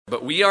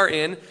But we are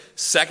in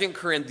 2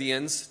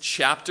 Corinthians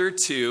chapter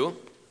 2,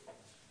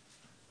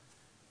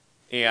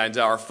 and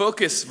our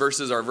focus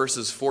verses are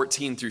verses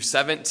 14 through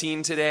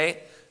 17 today.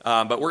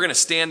 But we're going to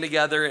stand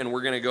together, and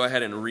we're going to go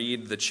ahead and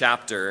read the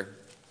chapter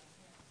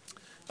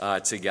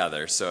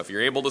together. So if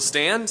you're able to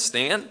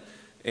stand.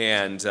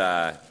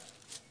 And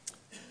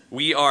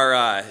we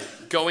are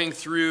going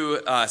through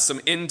some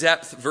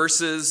in-depth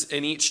verses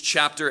in each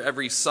chapter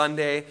every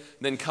Sunday,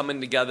 then coming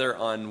together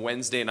on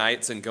Wednesday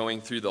nights and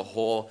going through the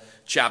whole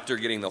chapter,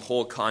 getting the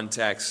whole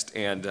context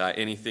and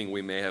anything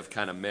we may have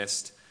kind of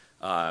missed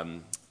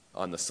on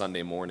the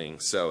Sunday morning.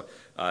 So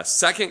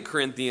 2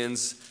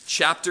 Corinthians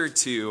chapter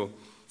 2,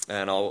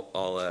 and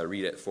I'll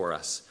read it for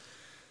us.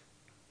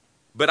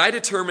 But I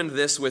determined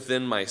this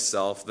within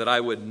myself, that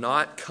I would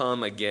not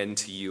come again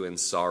to you in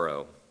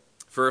sorrow.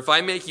 For if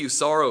I make you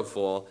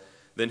sorrowful,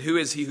 then who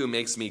is he who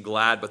makes me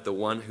glad but the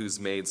one who's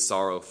made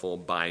sorrowful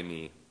by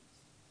me?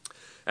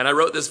 And I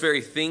wrote this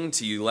very thing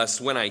to you, lest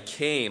when I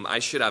came I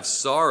should have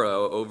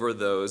sorrow over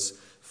those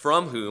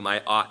from whom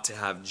I ought to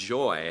have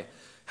joy,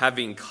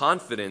 having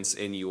confidence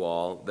in you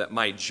all, that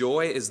my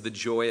joy is the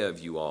joy of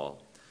you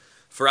all.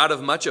 For out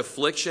of much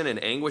affliction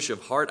and anguish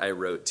of heart I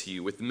wrote to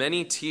you, with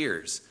many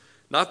tears,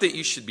 not that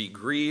you should be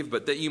grieved,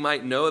 but that you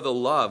might know the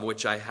love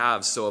which I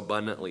have so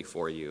abundantly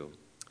for you.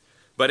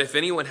 But if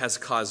anyone has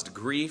caused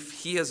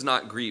grief, he has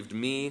not grieved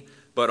me,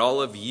 but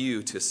all of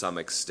you to some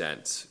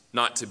extent,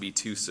 not to be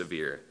too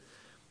severe.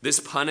 This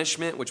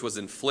punishment which was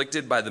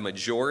inflicted by the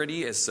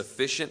majority is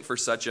sufficient for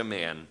such a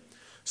man,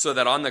 so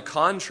that on the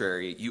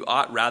contrary, you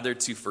ought rather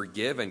to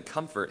forgive and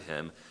comfort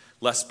him,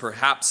 lest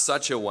perhaps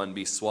such a one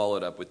be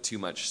swallowed up with too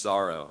much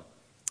sorrow.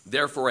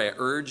 Therefore I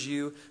urge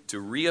you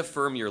to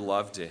reaffirm your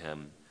love to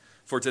him.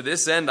 For to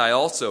this end I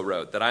also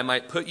wrote, that I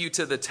might put you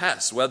to the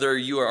test, whether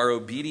you are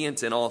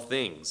obedient in all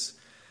things.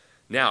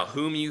 Now,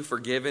 whom you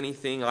forgive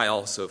anything, I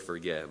also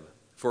forgive.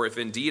 For if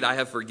indeed I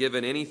have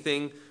forgiven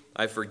anything,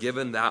 I've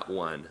forgiven that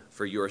one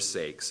for your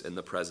sakes in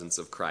the presence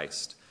of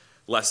Christ,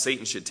 lest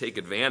Satan should take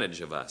advantage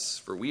of us,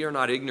 for we are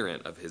not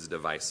ignorant of his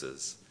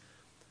devices.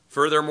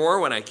 Furthermore,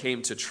 when I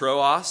came to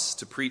Troas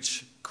to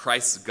preach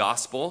Christ's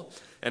gospel,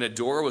 and a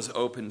door was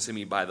opened to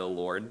me by the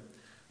Lord,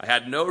 I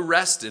had no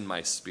rest in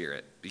my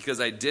spirit, because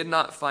I did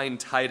not find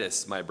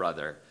Titus, my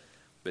brother.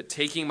 But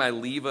taking my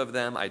leave of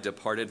them, I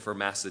departed for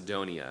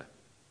Macedonia.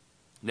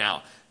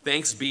 Now,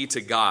 thanks be to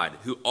God,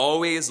 who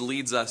always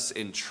leads us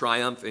in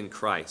triumph in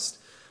Christ,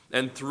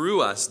 and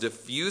through us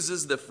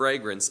diffuses the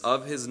fragrance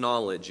of his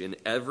knowledge in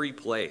every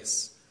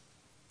place.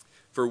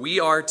 For we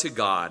are to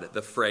God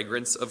the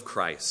fragrance of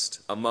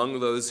Christ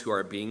among those who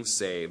are being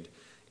saved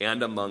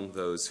and among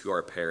those who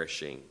are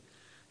perishing.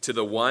 To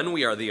the one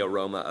we are the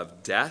aroma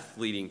of death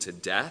leading to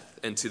death,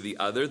 and to the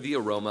other the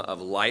aroma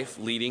of life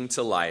leading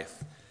to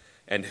life.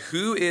 And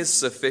who is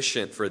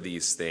sufficient for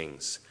these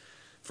things?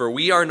 For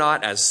we are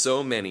not as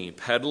so many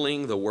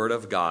peddling the word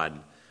of God,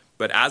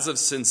 but as of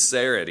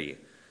sincerity,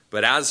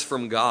 but as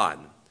from God,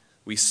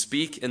 we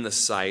speak in the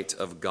sight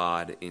of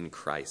God in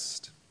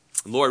Christ.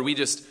 Lord, we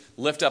just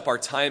lift up our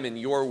time in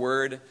your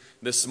word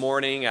this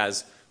morning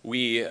as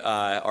we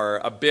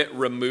are a bit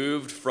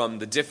removed from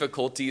the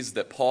difficulties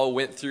that Paul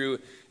went through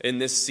in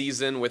this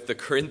season with the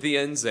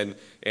Corinthians,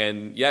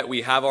 and yet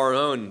we have our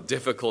own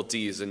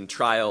difficulties and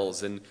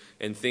trials and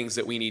things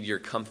that we need your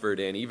comfort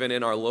in, even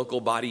in our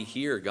local body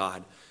here,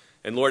 God.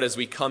 And Lord, as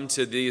we come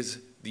to these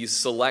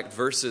select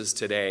verses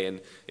today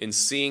and in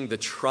seeing the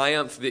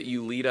triumph that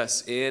you lead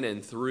us in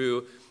and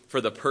through for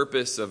the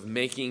purpose of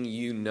making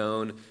you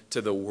known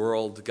to the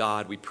world,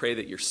 God, we pray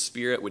that your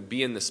Spirit would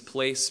be in this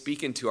place,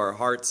 speak into our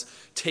hearts,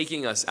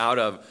 taking us out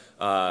of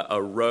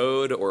a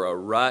road or a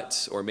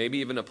rut or maybe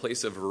even a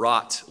place of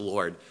rot,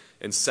 Lord,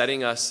 and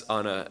setting us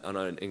on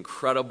an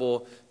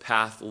incredible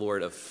path,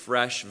 Lord, of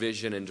fresh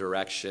vision and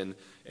direction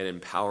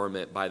and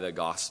empowerment by the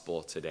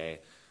gospel today.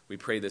 We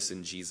pray this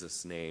in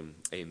Jesus' name.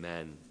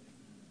 Amen.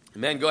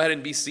 Amen. Go ahead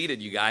and be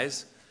seated, you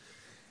guys.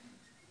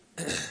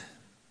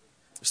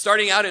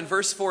 Starting out in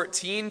verse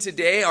 14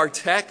 today, our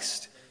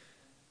text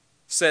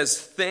says,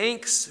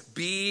 "Thanks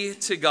be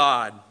to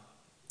God."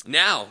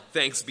 Now,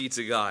 thanks be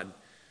to God,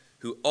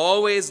 who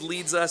always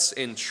leads us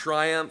in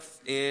triumph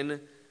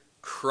in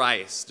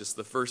Christ. Just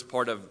the first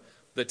part of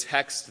the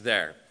text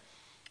there.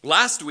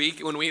 Last week,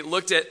 when we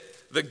looked at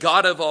the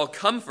God of all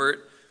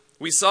comfort,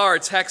 we saw our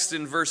text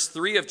in verse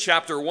 3 of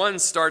chapter 1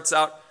 starts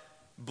out,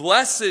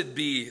 "Blessed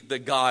be the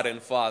God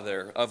and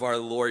Father of our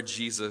Lord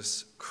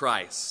Jesus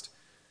Christ."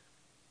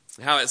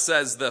 How it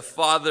says, the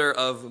Father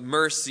of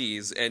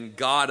mercies and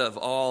God of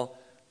all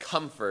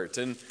comfort.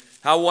 And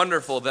how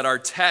wonderful that our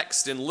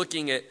text in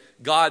looking at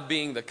God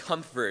being the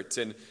comfort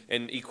and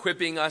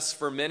equipping us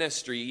for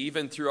ministry,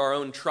 even through our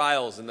own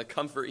trials and the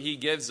comfort he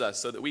gives us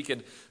so that we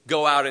could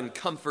go out and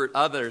comfort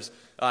others.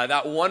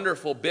 That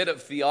wonderful bit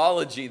of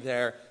theology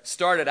there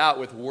started out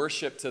with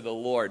worship to the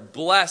Lord.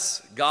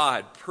 Bless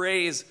God,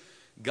 praise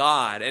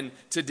God. And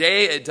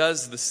today it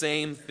does the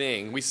same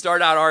thing. We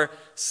start out our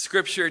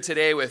scripture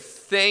today with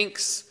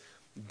thanks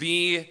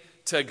be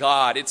to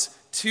God. It's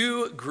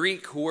two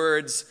Greek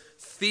words,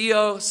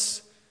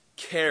 theos,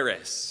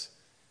 charis.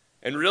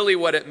 And really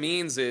what it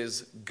means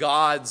is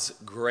God's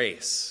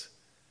grace.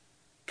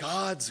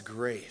 God's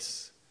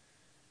grace.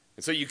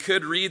 And so you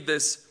could read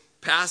this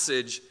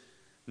passage,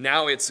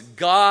 now it's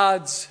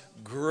God's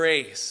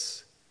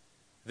grace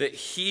that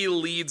he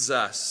leads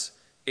us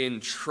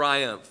in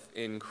triumph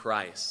in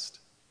Christ.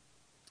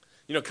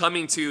 You know,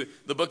 coming to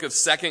the book of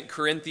 2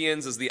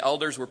 Corinthians, as the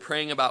elders were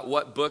praying about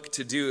what book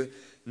to do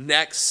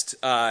next,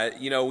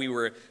 we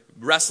were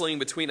wrestling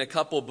between a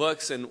couple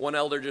books, and one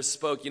elder just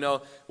spoke,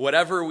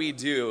 whatever we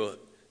do,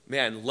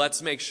 man,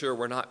 let's make sure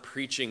we're not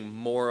preaching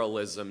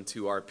moralism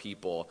to our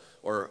people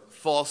or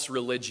false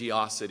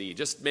religiosity,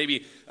 just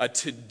maybe a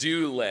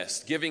to-do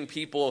list, giving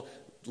people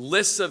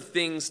lists of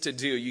things to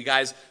do. You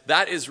guys,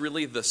 that is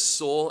really the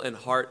soul and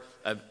heart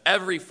of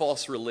every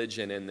false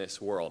religion in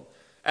this world.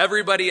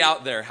 Everybody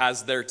out there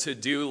has their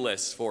to-do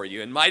list for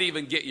you and might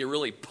even get you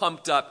really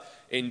pumped up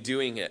in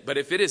doing it. But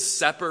if it is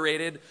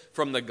separated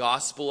from the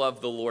gospel of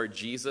the Lord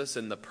Jesus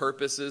and the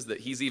purposes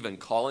that he's even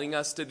calling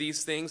us to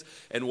these things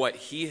and what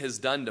he has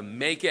done to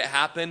make it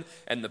happen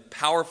and the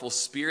powerful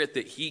spirit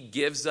that he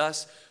gives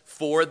us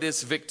for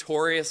this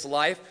victorious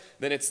life,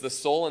 then it's the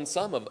soul and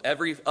sum of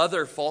every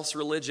other false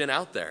religion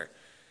out there.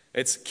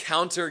 It's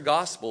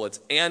counter-gospel. It's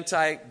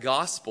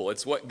anti-gospel.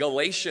 It's what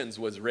Galatians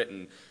was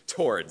written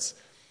towards.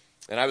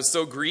 And I was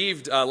so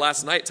grieved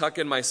last night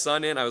tucking my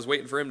son in. I was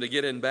waiting for him to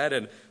get in bed,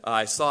 and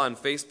I saw on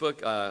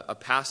Facebook a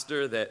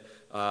pastor that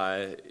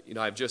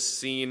I've just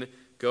seen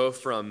go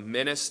from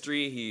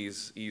ministry.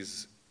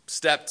 He's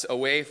stepped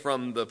away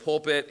from the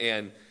pulpit,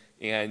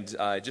 and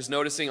just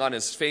noticing on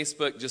his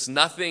Facebook just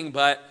nothing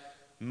but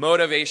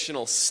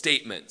motivational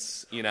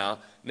statements.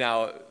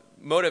 Now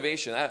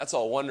motivation, that's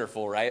all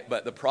wonderful, right?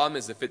 But the problem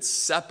is if it's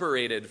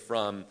separated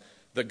from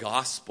the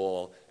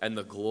gospel and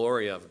the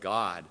glory of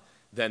God,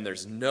 then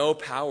there's no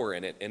power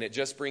in it, and it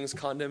just brings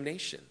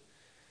condemnation.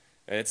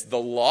 And it's the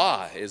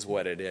law is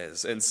what it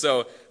is. And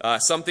so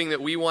something that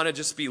we want to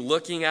just be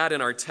looking at in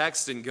our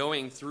text and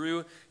going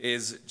through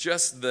is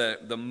just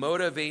the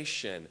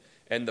motivation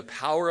and the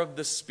power of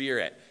the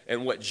Spirit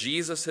and what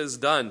Jesus has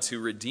done to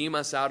redeem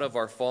us out of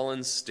our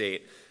fallen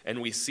state. And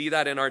we see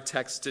that in our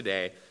text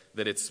today,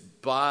 that it's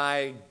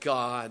by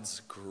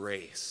God's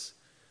grace.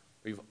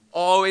 We've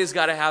always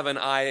got to have an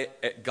eye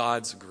at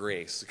God's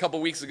grace. A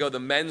couple weeks ago, the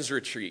men's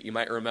retreat, you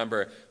might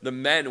remember, the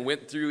men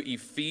went through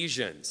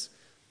Ephesians.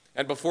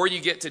 And before you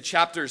get to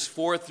chapters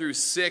 4 through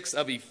 6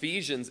 of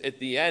Ephesians, at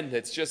the end,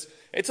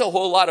 it's a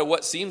whole lot of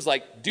what seems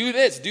like, do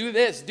this, do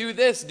this, do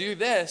this, do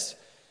this.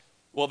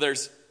 Well,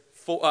 there's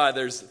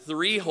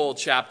 3 whole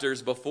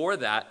chapters before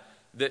that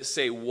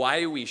say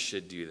why we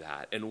should do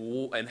that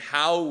and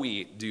how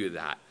we do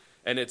that.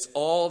 And it's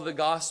all the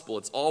gospel.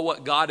 It's all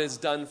what God has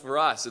done for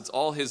us. It's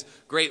all his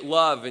great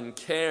love and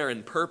care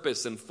and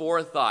purpose and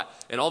forethought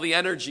and all the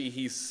energy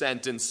he's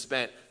sent and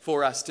spent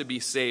for us to be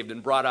saved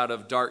and brought out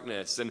of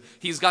darkness. And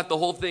he's got the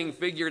whole thing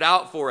figured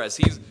out for us.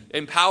 He's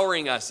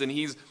empowering us and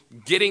he's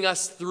getting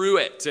us through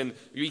it. And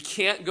we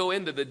can't go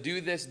into the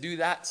do this, do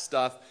that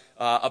stuff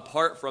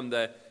apart from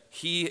the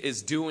he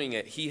is doing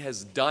it. He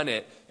has done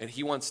it. And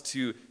he wants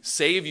to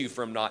save you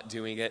from not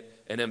doing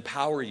it and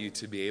empower you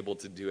to be able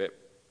to do it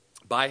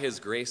by his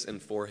grace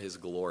and for his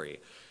glory.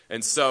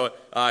 And so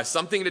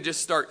something to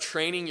just start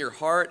training your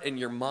heart and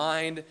your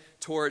mind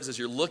towards as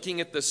you're looking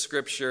at the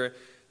scripture,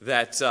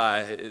 that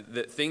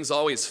things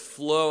always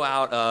flow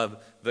out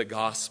of the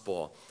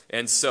gospel.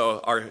 And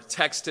so our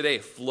text today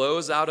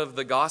flows out of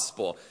the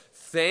gospel.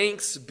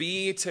 Thanks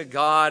be to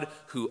God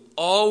who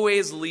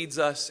always leads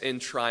us in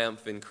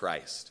triumph in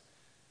Christ.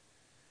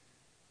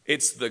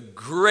 It's the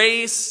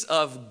grace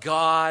of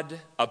God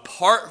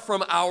apart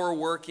from our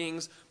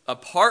workings,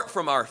 apart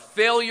from our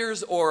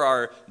failures or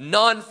our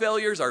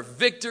non-failures, our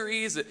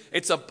victories.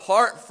 It's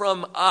apart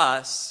from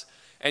us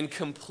and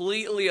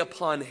completely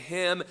upon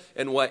him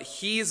and what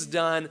he's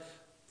done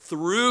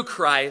through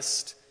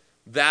Christ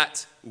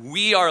that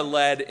we are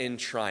led in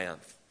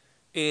triumph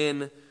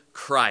in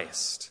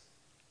Christ.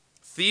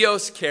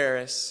 Theos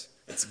charis,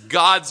 it's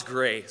God's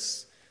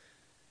grace.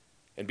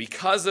 And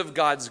because of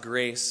God's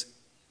grace,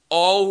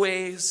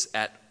 always,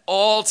 at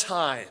all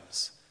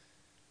times,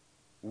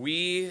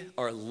 we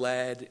are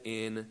led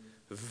in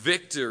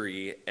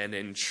victory and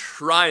in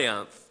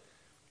triumph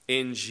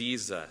in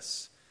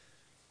Jesus.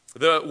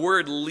 The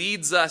word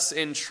leads us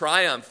in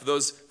triumph.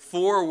 Those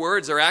 4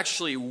 words are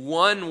actually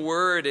one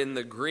word in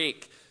the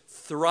Greek.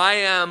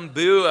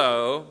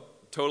 Thriambuo,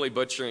 totally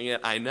butchering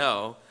it, I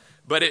know,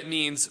 but it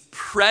means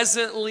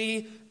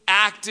presently,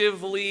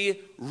 actively,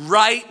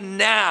 right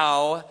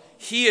now,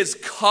 he is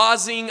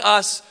causing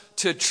us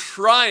to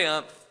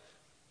triumph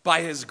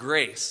by his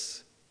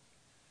grace.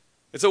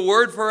 It's a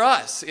word for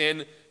us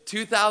in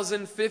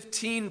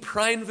 2015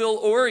 Prineville,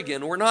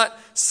 Oregon. We're not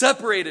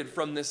separated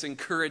from this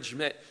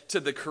encouragement to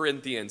the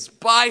Corinthians.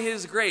 By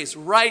his grace,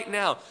 right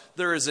now,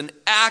 there is an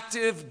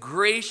active,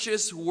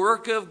 gracious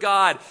work of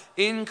God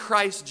in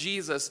Christ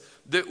Jesus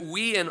that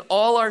we in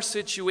all our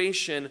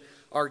situation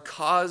are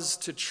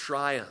caused to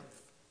triumph.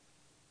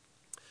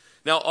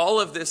 Now, all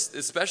of this,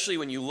 especially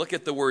when you look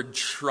at the word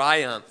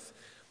triumph,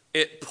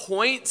 it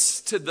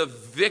points to the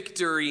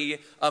victory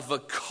of a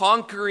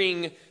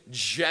conquering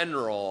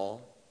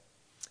general.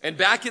 And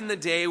back in the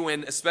day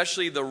when,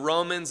 especially the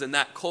Romans and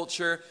that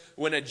culture,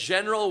 when a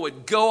general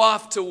would go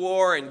off to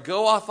war and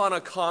go off on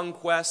a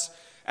conquest,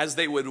 as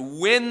they would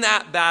win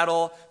that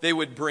battle, they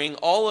would bring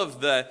all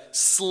of the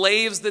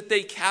slaves that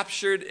they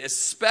captured,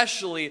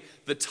 especially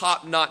the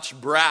top-notch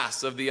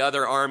brass of the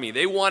other army.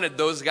 They wanted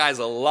those guys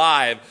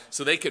alive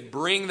so they could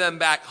bring them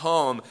back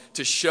home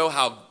to show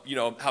how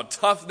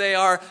tough they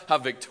are, how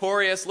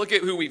victorious. Look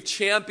at who we've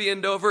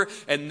championed over,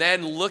 and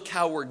then look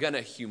how we're going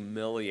to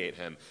humiliate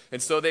him.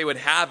 And so they would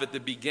have at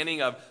the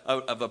beginning of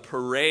a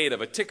parade,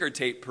 of a ticker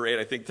tape parade,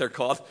 I think they're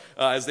called,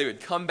 as they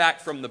would come back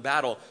from the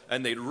battle,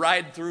 and they'd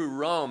ride through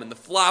Rome, and the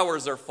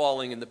flowers are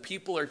falling, and the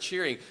people are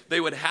cheering.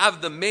 They would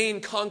have the main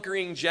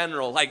conquering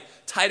general, like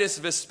Titus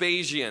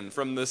Vespasian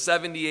from the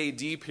 70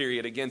 AD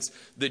period against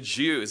the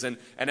Jews. And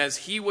as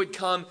he would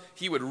come,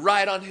 he would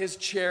ride on his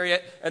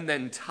chariot, and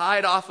then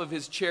tied off of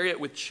his chariot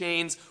with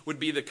chains would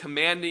be the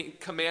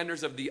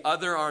commanders of the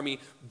other army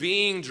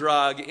being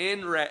drugged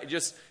in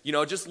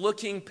just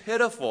looking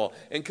pitiful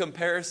in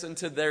comparison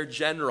to their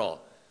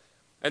general.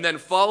 And then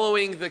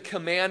following the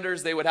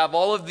commanders, they would have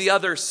all of the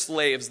other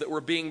slaves that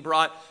were being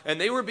brought,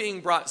 and they were being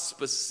brought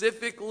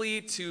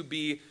specifically to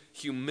be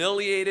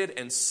humiliated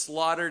and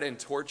slaughtered and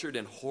tortured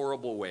in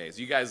horrible ways.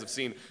 You guys have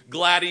seen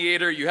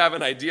Gladiator. You have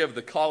an idea of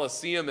the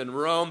Colosseum in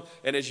Rome.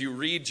 And as you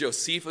read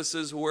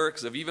Josephus's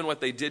works of even what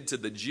they did to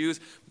the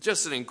Jews,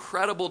 just an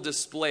incredible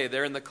display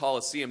there in the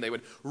Colosseum. They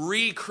would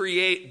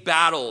recreate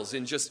battles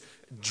in just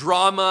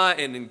drama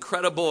and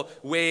incredible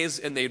ways,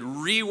 and they'd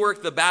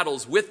rework the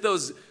battles with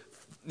those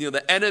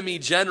the enemy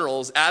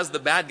generals as the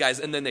bad guys,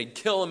 and then they'd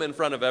kill them in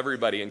front of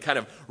everybody and kind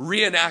of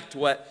reenact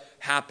what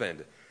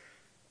happened.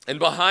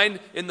 And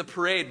in the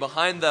parade,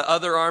 behind the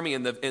other army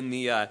and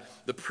the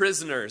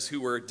prisoners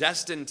who were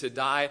destined to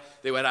die,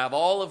 they would have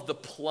all of the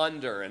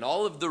plunder and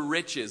all of the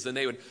riches, and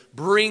they would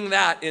bring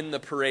that in the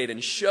parade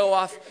and show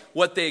off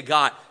what they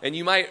got. And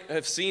you might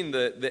have seen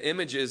the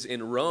images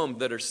in Rome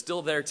that are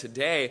still there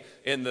today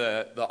in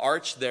the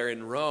arch there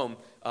in Rome.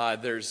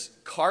 There's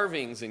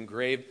carvings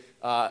engraved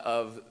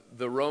of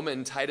the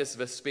Roman Titus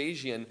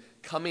Vespasian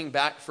coming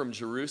back from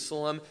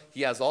Jerusalem.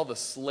 He has all the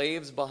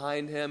slaves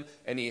behind him,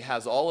 and he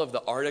has all of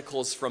the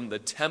articles from the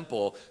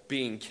temple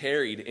being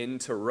carried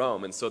into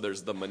Rome. And so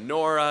there's the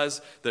menorahs,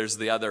 there's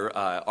the other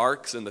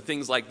arks and the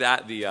things like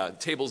that, the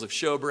tables of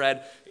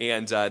showbread,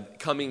 and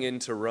coming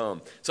into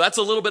Rome. So that's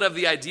a little bit of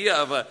the idea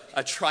of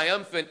a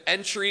triumphant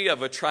entry,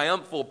 of a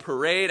triumphal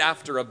parade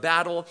after a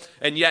battle.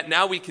 And yet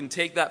now we can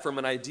take that from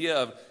an idea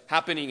of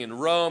happening in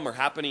Rome or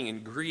happening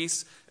in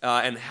Greece,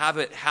 and have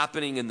it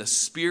happening in the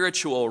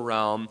spiritual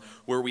realm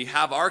where we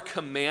have our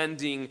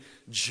commanding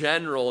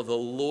general, the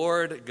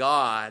Lord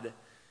God.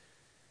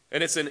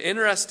 And it's an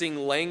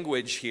interesting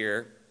language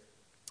here.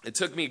 It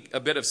took me a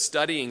bit of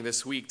studying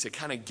this week to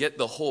kind of get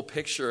the whole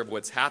picture of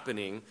what's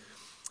happening.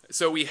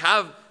 So we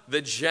have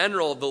the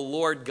general, the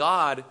Lord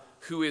God,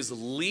 who is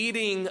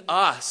leading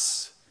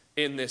us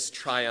in this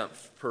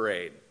triumph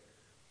parade.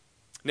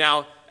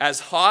 Now, as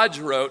Hodge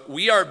wrote,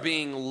 we are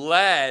being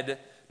led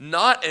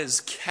not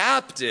as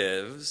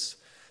captives,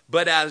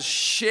 but as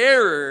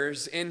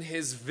sharers in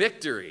his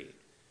victory.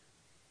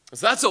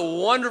 So that's a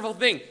wonderful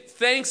thing.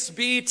 Thanks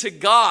be to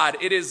God.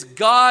 It is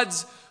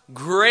God's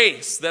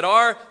grace that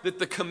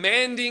the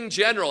commanding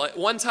general, at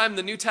one time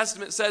the New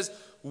Testament says,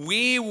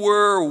 we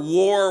were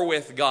war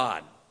with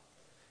God.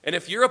 And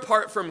if you're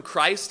apart from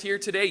Christ here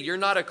today, you're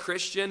not a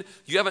Christian,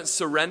 you haven't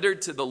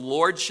surrendered to the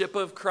lordship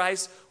of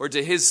Christ or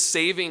to his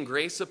saving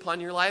grace upon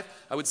your life,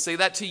 I would say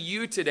that to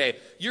you today.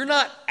 You're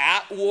not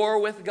at war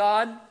with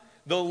God.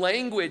 The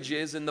language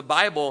is in the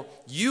Bible,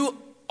 you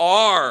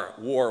are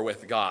war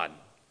with God.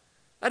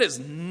 That is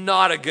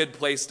not a good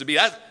place to be.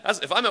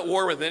 If I'm at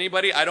war with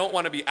anybody, I don't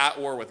want to be at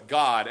war with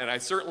God, and I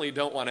certainly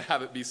don't want to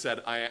have it be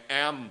said, I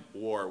am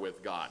war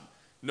with God.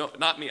 No,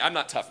 not me. I'm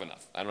not tough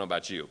enough. I don't know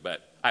about you,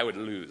 but I would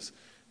lose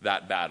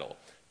that battle.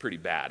 Pretty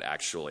bad,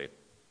 actually.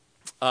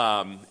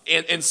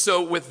 And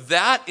so with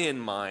that in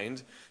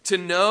mind, to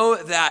know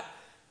that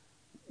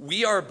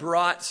we are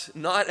brought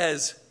not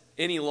as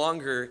any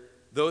longer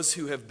those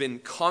who have been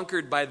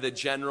conquered by the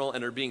general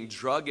and are being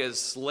drugged as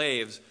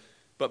slaves,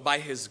 but by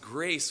his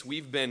grace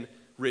we've been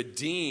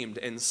redeemed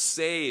and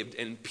saved,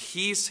 and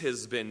peace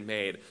has been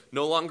made.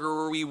 No longer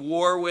are we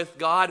war with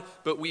God,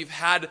 but we've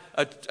had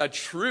a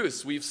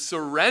truce. We've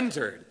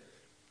surrendered.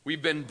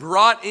 We've been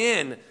brought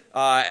in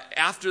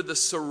after the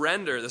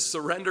surrender. The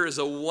surrender is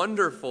a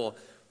wonderful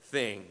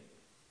thing.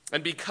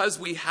 And because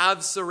we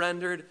have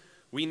surrendered,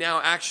 we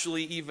now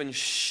actually even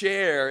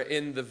share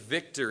in the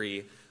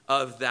victory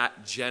of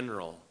that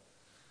general.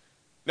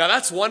 Now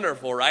that's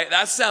wonderful, right?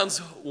 That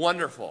sounds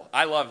wonderful.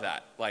 I love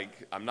that.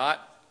 Like, I'm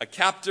not a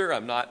captor,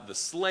 I'm not the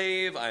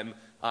slave, I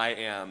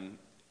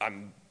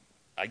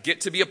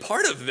get to be a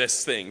part of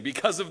this thing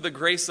because of the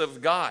grace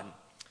of God.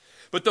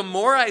 But the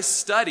more I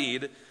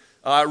studied,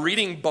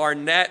 reading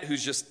Barnett,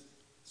 who's just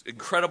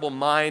incredible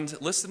mind,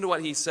 listen to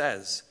what he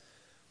says.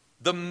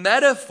 The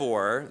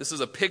metaphor, this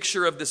is a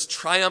picture of this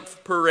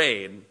triumph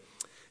parade,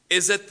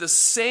 is at the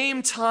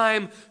same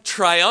time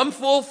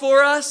triumphal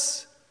for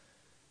us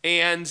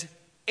and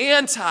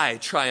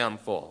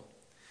anti-triumphal.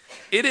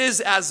 It is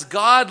as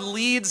God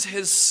leads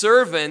his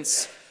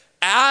servants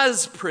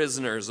as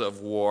prisoners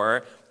of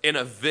war in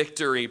a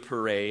victory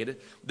parade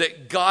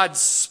that God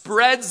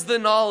spreads the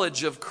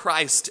knowledge of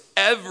Christ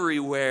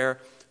everywhere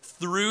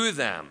through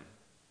them.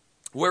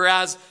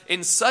 Whereas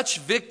in such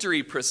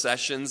victory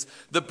processions,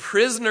 the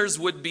prisoners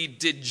would be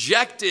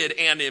dejected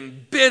and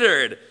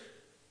embittered.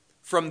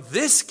 From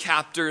this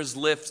captor's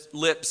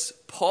lips,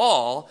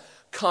 Paul,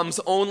 comes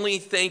only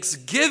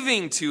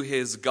thanksgiving to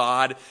his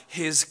God,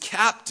 his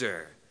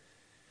captor.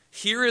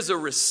 Here is a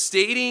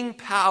restating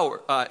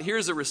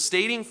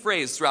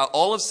phrase throughout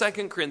all of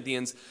 2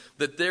 Corinthians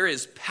that there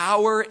is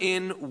power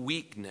in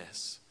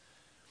weakness.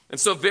 And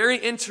so very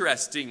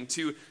interesting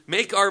to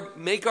make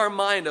our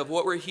mind of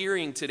what we're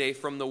hearing today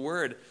from the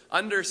Word.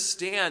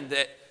 Understand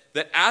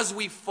that as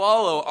we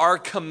follow our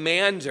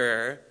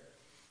commander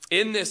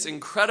in this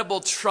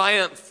incredible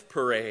triumph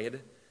parade,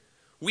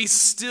 we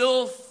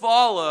still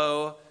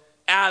follow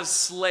as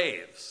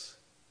slaves.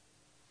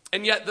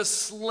 And yet the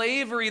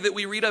slavery that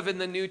we read of in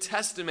the New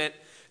Testament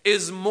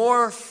is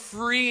more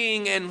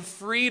freeing and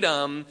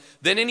freedom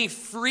than any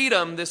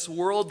freedom this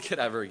world could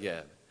ever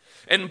give.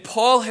 And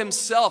Paul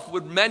himself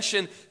would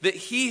mention that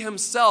he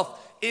himself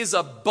is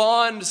a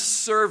bond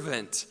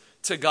servant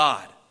to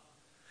God.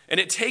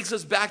 And it takes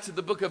us back to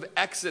the book of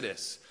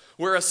Exodus,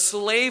 where a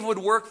slave would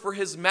work for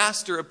his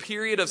master a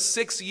period of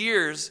 6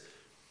 years,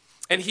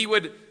 and he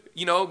would,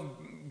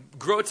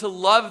 grow to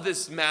love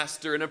this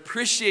master and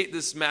appreciate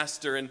this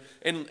master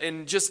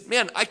and just,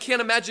 I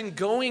can't imagine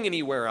going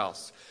anywhere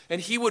else. And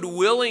he would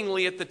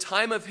willingly, at the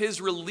time of his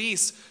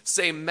release,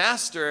 say,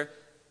 Master,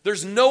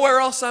 there's nowhere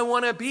else I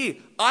want to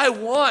be. I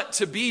want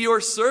to be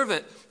your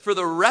servant for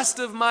the rest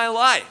of my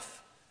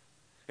life.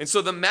 And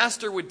so the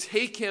master would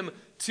take him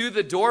to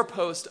the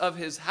doorpost of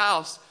his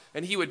house,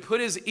 and he would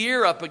put his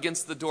ear up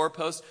against the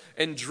doorpost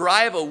and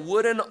drive a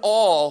wooden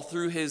awl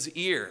through his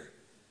ear.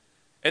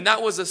 And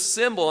that was a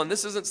symbol, and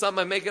this isn't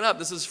something I'm making up.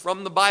 This is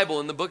from the Bible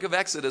in the book of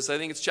Exodus. I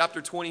think it's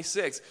chapter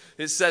 26.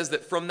 It says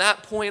that from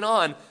that point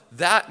on,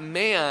 that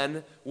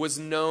man was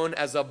known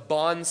as a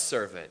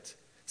bondservant.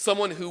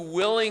 Someone who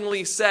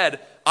willingly said,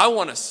 I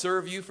want to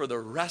serve you for the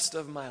rest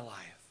of my life.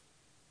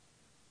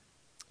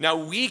 Now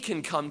we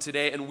can come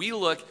today and we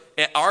look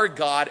at our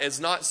God as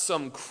not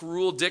some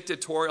cruel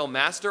dictatorial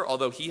master,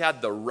 although he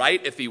had the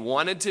right if he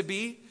wanted to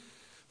be,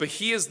 but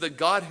he is the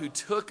God who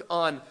took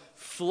on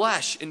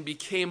flesh and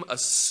became a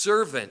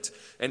servant,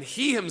 and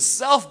he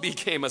himself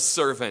became a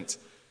servant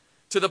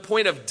to the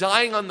point of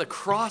dying on the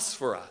cross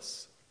for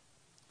us.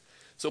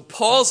 So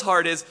Paul's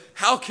heart is,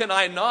 how can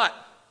I not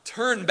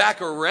turn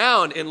back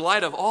around in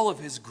light of all of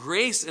his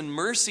grace and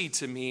mercy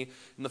to me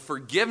and the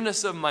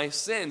forgiveness of my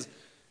sins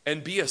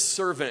and be a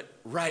servant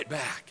right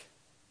back?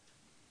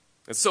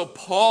 And so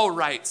Paul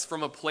writes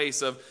from a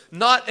place of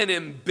not an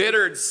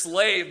embittered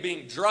slave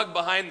being dragged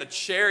behind the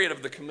chariot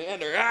of the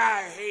commander.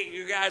 I hate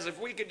you guys.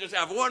 If we could just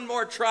have one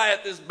more try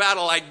at this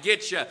battle, I'd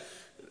get you.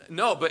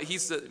 No, but he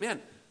said,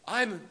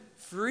 I'm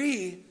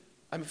free.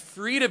 I'm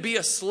free to be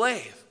a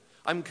slave.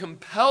 I'm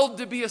compelled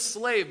to be a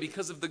slave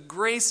because of the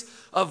grace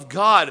of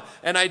God.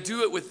 And I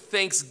do it with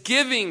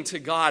thanksgiving to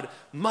God,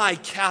 my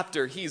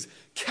captor. He's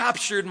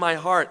captured my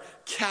heart,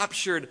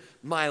 captured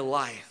my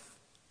life.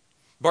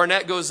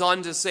 Barnett goes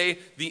on to say,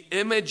 the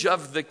image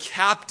of the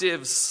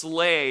captive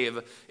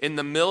slave in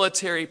the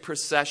military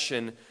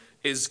procession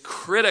is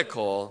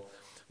critical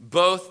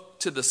both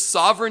to the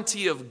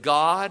sovereignty of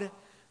God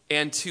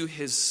and to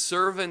his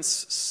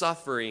servants'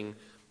 suffering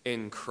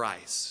in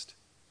Christ.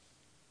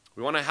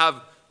 We want to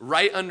have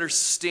right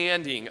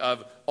understanding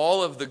of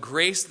all of the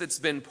grace that's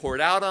been poured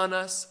out on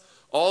us,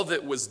 all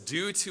that was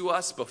due to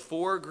us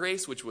before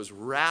grace, which was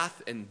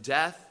wrath and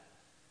death.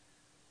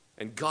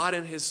 And God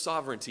in his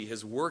sovereignty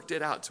has worked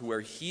it out to where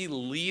he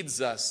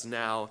leads us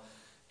now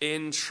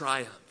in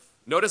triumph.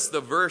 Notice the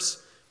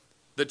verse,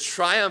 the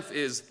triumph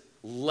is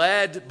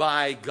led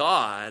by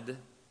God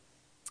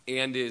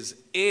and is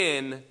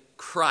in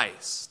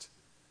Christ.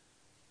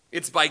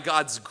 It's by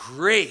God's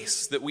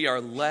grace that we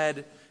are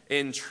led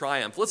in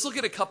triumph. Let's look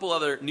at a couple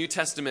other New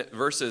Testament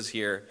verses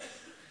here.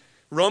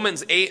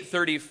 Romans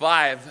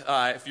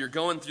 8:35, if you're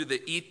going through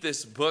the Eat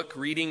This Book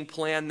reading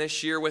plan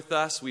this year with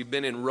us, we've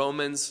been in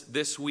Romans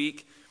this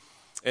week,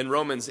 and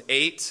Romans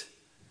 8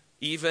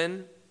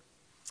 even.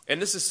 And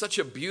this is such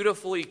a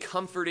beautifully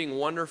comforting,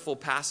 wonderful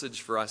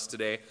passage for us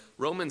today.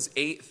 Romans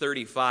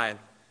 8:35.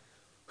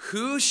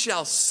 Who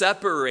shall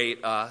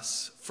separate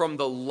us from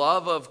the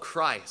love of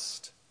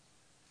Christ?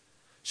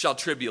 Shall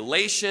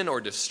tribulation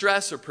or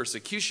distress or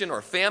persecution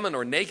or famine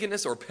or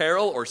nakedness or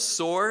peril or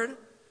sword?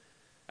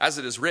 As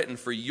it is written,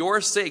 for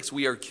your sakes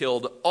we are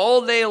killed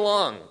all day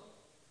long.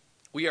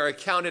 We are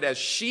accounted as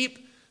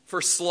sheep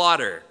for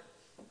slaughter.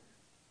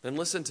 Then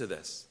listen to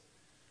this.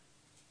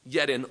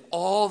 Yet in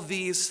all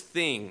these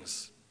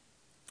things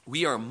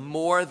we are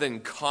more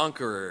than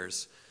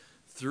conquerors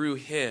through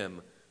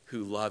him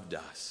who loved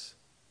us.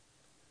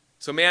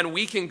 So man,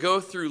 we can go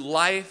through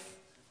life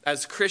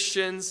as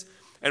Christians,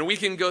 and we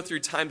can go through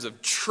times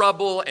of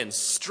trouble and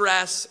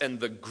stress and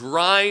the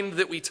grind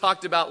that we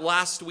talked about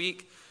last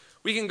week.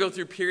 We can go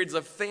through periods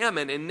of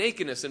famine and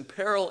nakedness and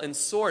peril and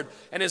sword.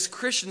 And as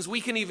Christians, we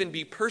can even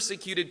be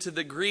persecuted to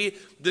the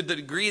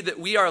degree that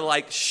we are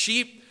like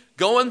sheep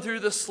going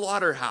through the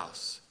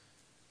slaughterhouse.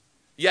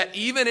 Yet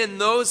even in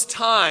those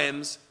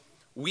times,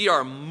 we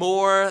are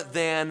more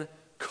than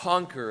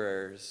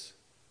conquerors.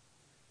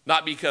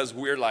 Not because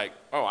we're like,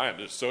 oh, I am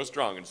just so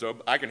strong and so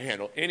I can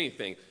handle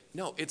anything.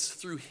 No, it's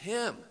through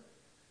him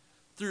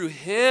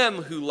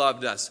who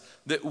loved us,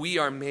 that we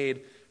are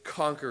made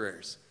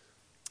conquerors.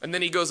 And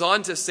then he goes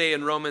on to say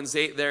in Romans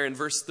 8 there in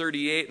verse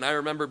 38, and I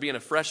remember being a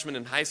freshman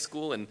in high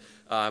school, and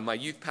my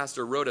youth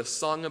pastor wrote a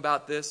song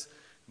about this,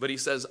 but he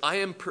says, I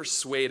am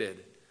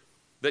persuaded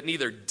that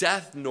neither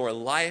death nor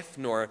life,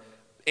 nor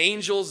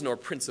angels, nor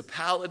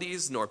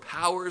principalities, nor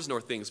powers, nor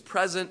things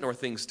present, nor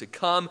things to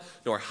come,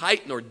 nor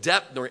height, nor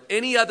depth, nor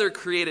any other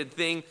created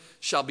thing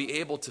shall be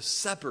able to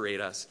separate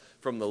us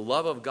from the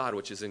love of God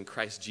which is in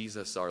Christ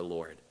Jesus our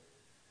Lord.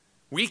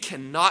 We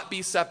cannot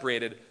be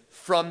separated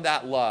from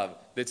that love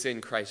that's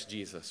in Christ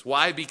Jesus.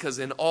 Why? Because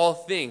in all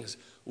things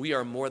we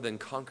are more than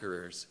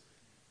conquerors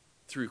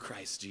through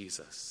Christ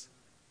Jesus.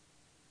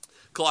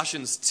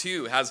 Colossians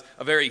 2 has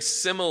a very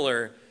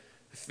similar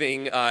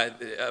thing, a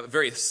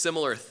very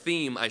similar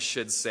theme, I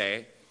should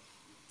say.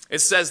 It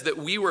says that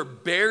we were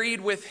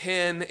buried with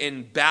him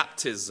in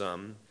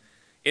baptism,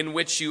 in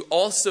which you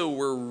also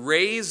were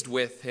raised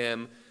with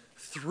him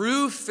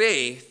through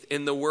faith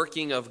in the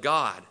working of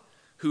God,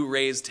 who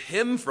raised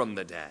him from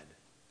the dead.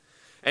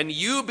 And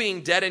you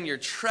being dead in your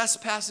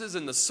trespasses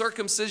and the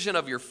circumcision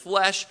of your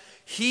flesh,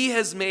 he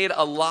has made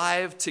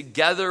alive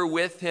together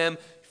with him,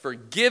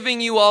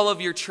 forgiving you all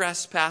of your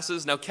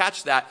trespasses. Now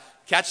catch that.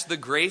 Catch the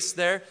grace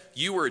there.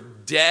 You were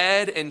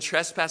dead in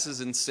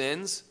trespasses and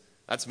sins.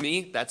 That's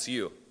me. That's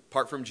you.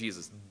 Apart from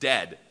Jesus.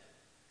 Dead.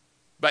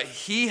 But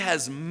he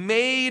has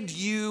made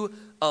you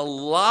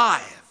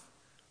alive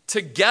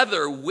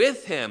together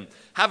with him,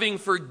 having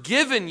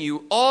forgiven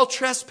you all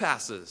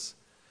trespasses.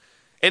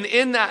 And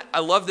in that, I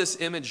love this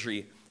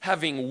imagery,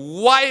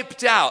 having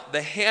wiped out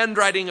the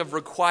handwriting of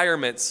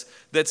requirements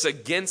that's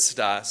against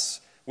us,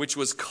 which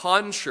was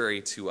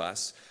contrary to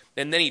us.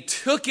 And then he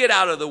took it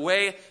out of the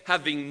way,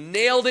 having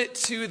nailed it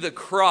to the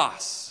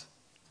cross.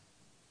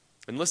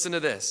 And listen to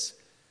this.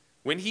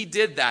 When he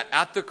did that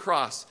at the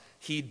cross,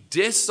 he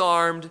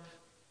disarmed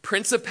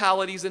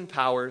principalities and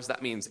powers.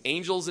 That means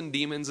angels and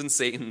demons and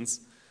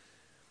Satans.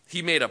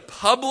 He made a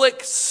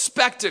public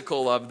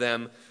spectacle of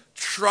them,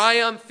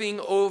 triumphing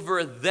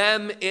over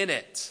them in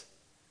it.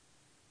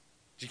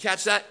 Did you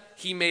catch that?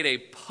 He made a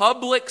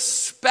public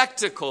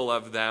spectacle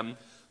of them,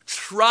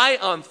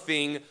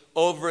 triumphing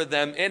over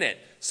them in it.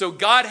 So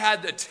God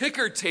had the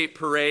ticker tape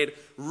parade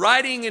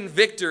riding in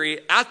victory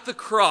at the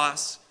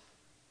cross,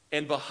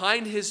 and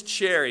behind his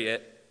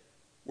chariot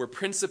were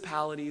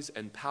principalities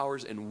and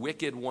powers and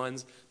wicked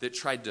ones that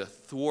tried to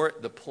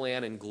thwart the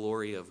plan and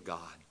glory of God.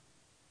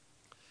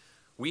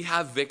 We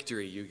have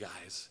victory, you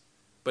guys,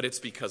 but it's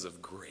because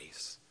of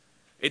grace.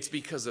 It's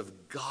because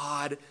of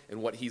God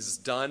and what he's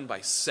done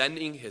by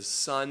sending his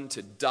son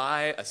to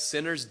die a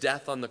sinner's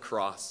death on the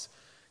cross,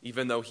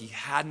 even though he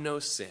had no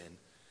sin.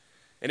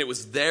 And it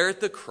was there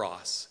at the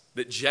cross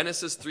that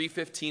Genesis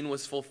 3:15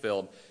 was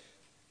fulfilled,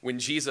 when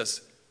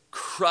Jesus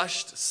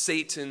crushed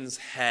Satan's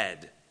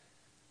head,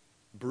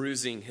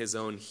 bruising his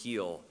own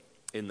heel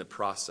in the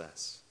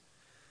process.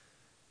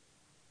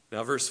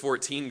 Now verse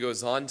 14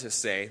 goes on to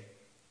say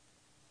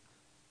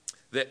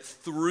that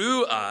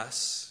through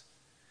us,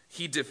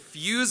 he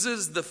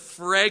diffuses the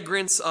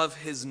fragrance of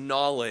his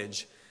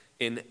knowledge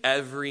in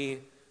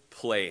every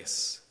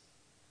place.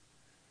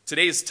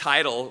 Today's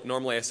title,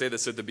 normally I say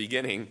this at the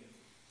beginning,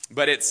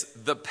 but it's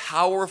the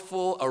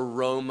powerful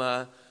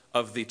aroma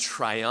of the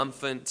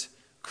triumphant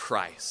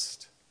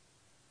Christ.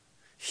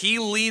 He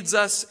leads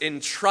us in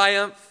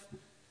triumph.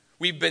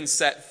 We've been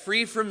set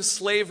free from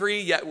slavery,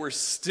 yet we're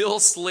still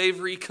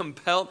slavery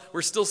compelled.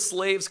 We're still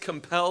slaves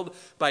compelled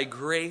by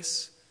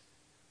grace.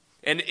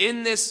 And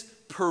in this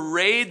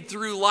parade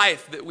through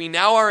life that we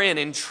now are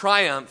in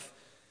triumph,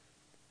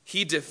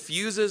 he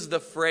diffuses the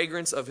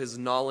fragrance of his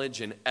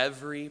knowledge in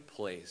every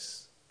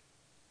place.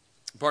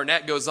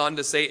 Barnett goes on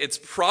to say it's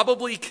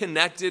probably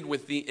connected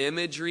with the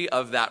imagery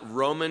of that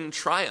Roman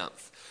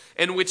triumph,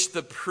 in which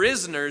the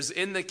prisoners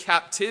in the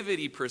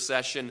captivity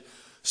procession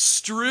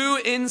strew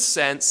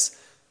incense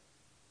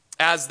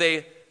as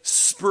they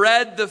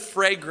spread the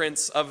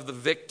fragrance of the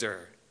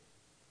victor.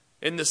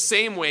 In the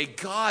same way,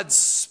 God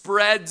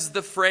spreads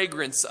the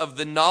fragrance of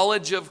the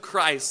knowledge of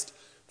Christ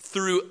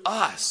through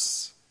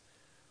us.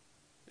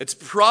 It's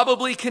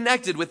probably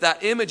connected with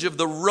that image of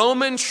the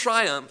Roman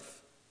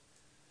triumph,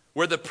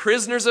 where the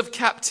prisoners of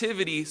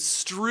captivity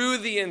strew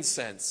the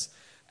incense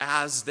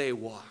as they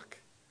walk.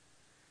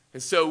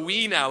 And so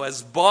we now,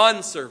 as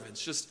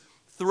bondservants, just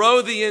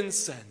throw the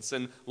incense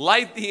and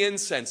light the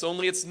incense,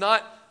 only it's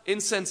not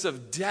incense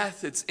of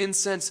death, it's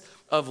incense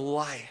of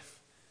life.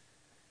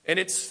 And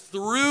it's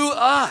through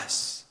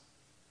us.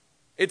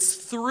 It's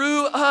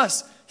through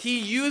us. He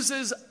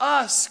uses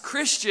us,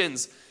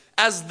 Christians,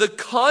 as the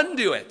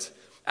conduit,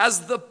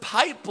 as the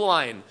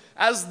pipeline,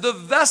 as the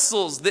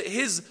vessels that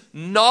his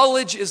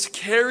knowledge is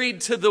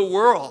carried to the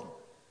world.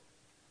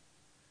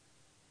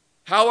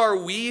 How are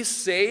we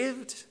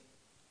saved?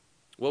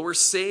 Well, we're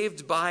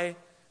saved by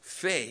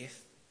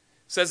faith.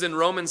 It says in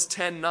Romans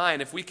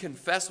 10:9, if we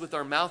confess with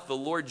our mouth the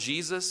Lord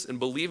Jesus and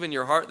believe in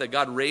your heart that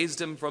God raised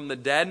him from the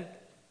dead,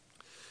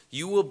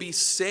 you will be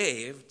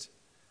saved.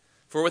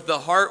 For with the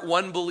heart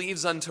one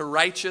believes unto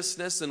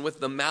righteousness, and with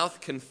the mouth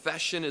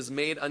confession is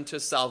made unto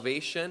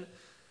salvation.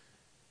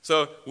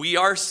 So we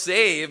are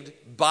saved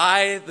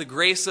by the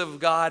grace of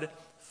God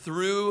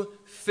through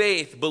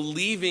faith,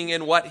 believing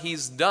in what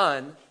he's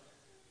done.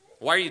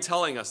 Why are you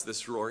telling us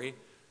this, Rory?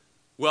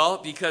 Well,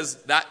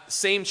 because that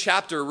same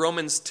chapter,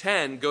 Romans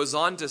 10, goes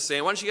on to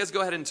say, why don't you guys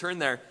go ahead and turn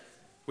there.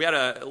 We had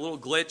a little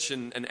glitch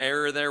and an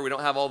error there. We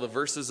don't have all the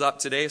verses up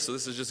today, so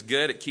this is just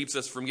good. It keeps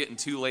us from getting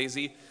too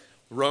lazy.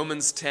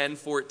 Romans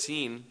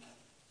 10:14.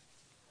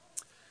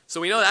 So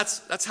we know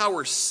that's how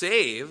we're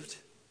saved,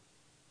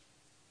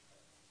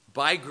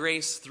 by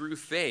grace through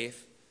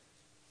faith.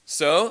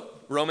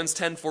 So, Romans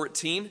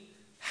 10:14,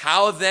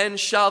 how then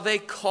shall they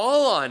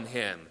call on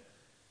him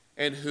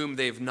in whom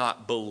they've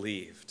not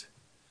believed?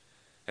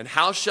 And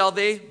how shall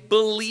they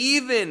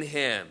believe in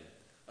him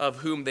of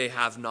whom they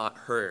have not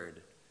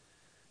heard?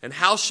 And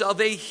how shall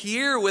they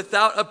hear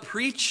without a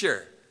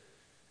preacher?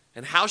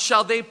 And how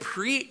shall they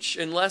preach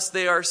unless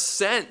they are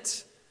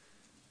sent?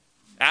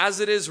 As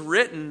it is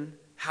written,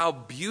 how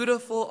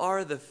beautiful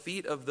are the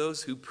feet of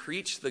those who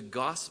preach the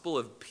gospel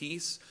of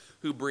peace,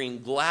 who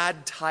bring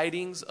glad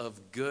tidings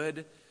of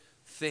good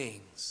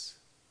things.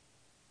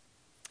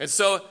 And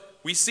so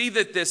we see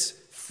that this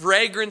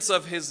fragrance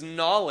of his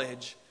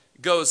knowledge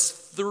goes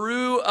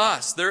through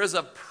us. There is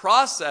a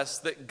process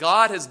that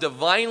God has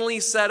divinely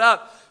set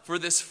up for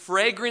this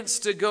fragrance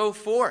to go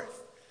forth.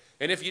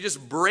 And if you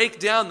just break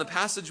down the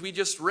passage we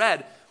just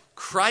read,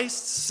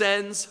 Christ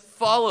sends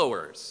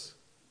followers.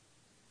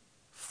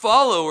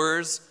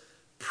 Followers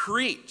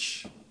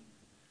preach.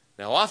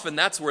 Now, often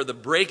that's where the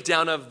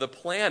breakdown of the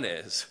plan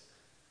is.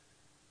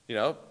 You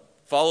know,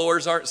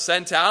 followers aren't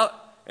sent out,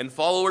 and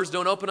followers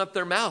don't open up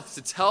their mouths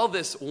to tell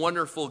this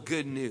wonderful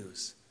good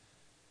news.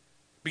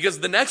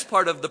 Because the next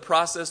part of the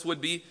process would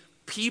be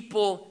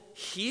people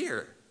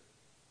hear.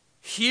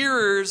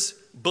 Hearers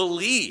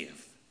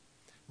believe.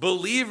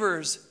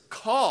 Believers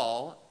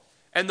call,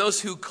 and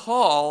those who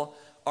call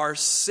are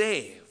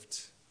saved.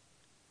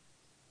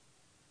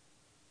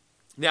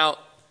 Now,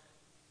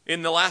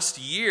 in the last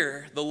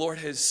year, the Lord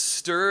has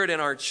stirred in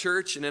our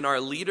church and in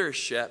our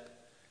leadership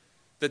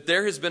that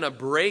there has been a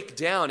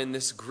breakdown in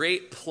this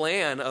great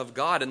plan of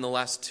God in the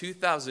last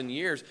 2,000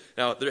 years.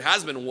 Now, there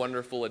has been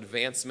wonderful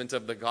advancement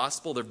of the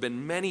gospel. There have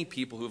been many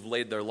people who have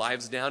laid their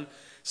lives down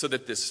so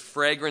that this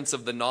fragrance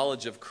of the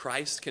knowledge of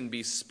Christ can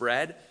be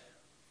spread.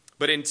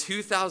 But in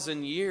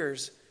 2,000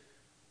 years,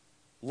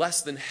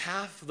 less than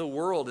half the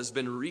world has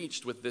been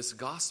reached with this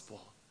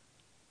gospel.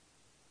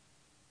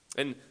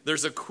 And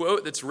there's a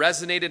quote that's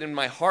resonated in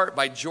my heart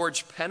by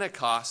George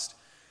Pentecost.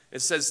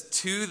 It says,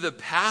 to the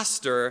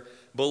pastor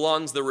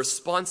belongs the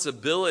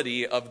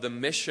responsibility of the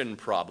mission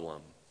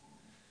problem.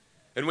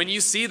 And when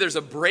you see there's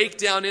a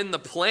breakdown in the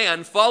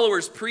plan,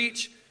 followers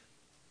preach,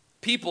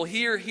 people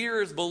hear,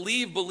 hearers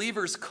believe,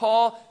 believers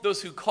call,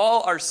 those who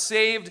call are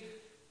saved,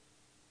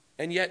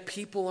 and yet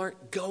people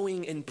aren't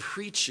going and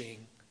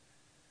preaching.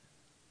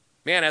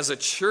 Man, as a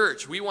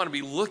church, we want to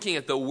be looking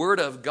at the Word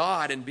of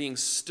God and being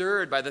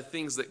stirred by the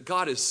things that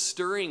God is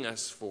stirring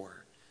us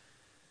for.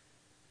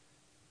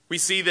 We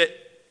see that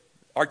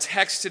our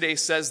text today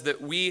says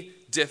that we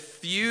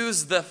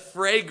diffuse the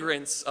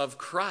fragrance of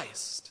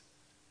Christ.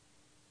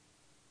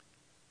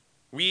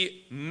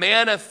 We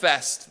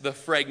manifest the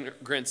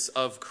fragrance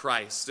of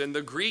Christ. And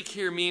the Greek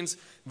here means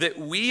that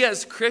we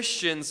as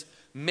Christians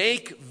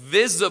make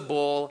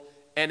visible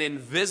an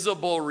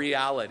invisible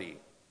reality.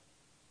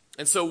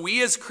 And so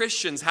we as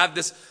Christians have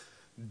this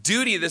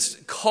duty, this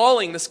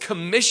calling, this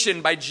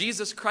commission by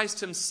Jesus Christ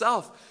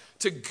himself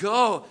to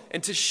go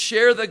and to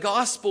share the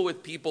gospel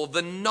with people,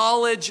 the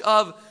knowledge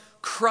of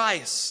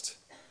Christ.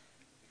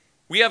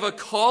 We have a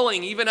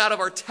calling, even out of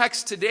our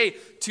text today,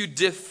 to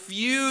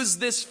diffuse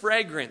this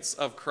fragrance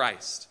of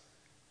Christ.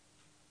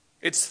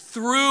 It's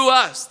through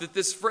us that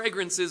this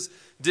fragrance is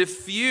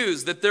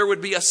diffused, that there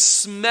would be a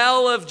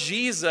smell of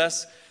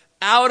Jesus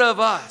out of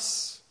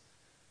us.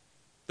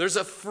 There's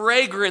a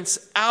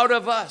fragrance out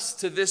of us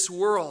to this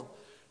world.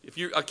 If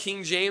you're a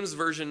King James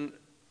Version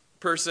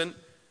person,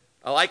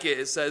 I like it.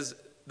 It says,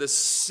 the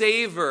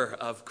savor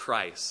of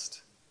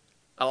Christ.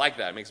 I like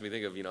that. It makes me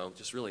think of,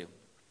 just really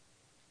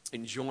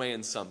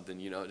enjoying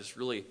something, just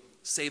really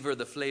savor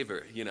the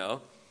flavor,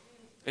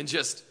 And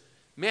just,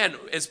 man,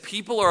 as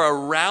people are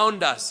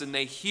around us and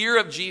they hear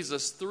of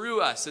Jesus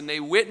through us and they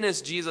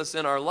witness Jesus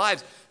in our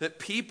lives, that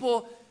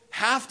people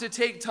have to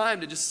take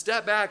time to just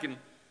step back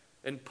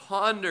and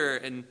ponder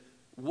and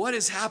what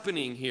is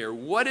happening here?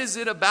 What is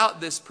it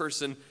about this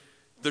person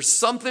There's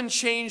something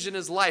changed in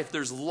his life.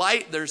 There's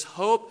light, there's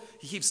hope.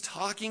 He keeps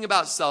talking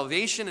about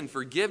salvation and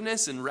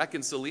forgiveness and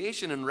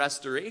reconciliation and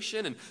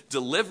restoration and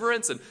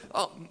deliverance. And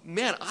oh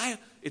man,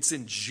 it's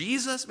in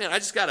Jesus. Man, I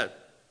just got to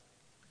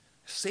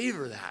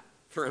savor that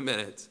for a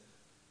minute.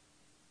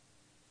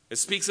 It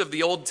speaks of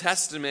the Old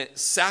Testament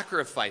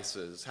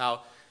sacrifices,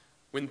 how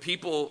when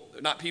people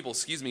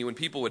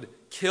would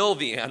kill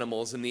the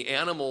animals and the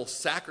animal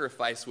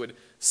sacrifice would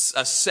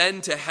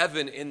ascend to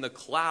heaven in the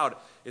cloud,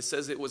 it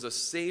says it was a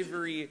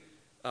savory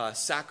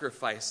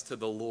sacrifice to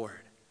the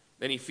Lord.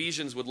 And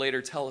Ephesians would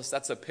later tell us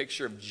that's a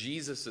picture of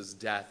Jesus'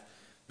 death,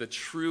 the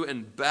true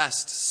and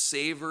best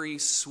savory,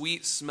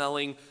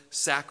 sweet-smelling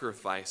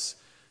sacrifice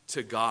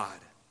to God.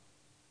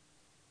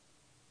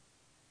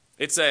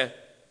 It's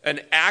an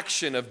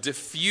action of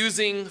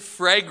diffusing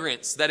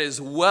fragrance that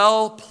is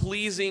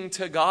well-pleasing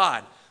to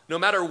God, no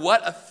matter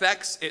what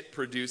effects it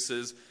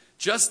produces,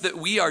 just that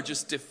we are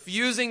just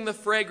diffusing the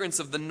fragrance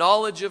of the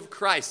knowledge of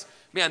Christ.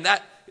 Man,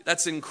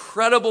 that's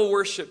incredible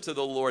worship to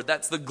the Lord.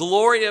 That's the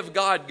glory of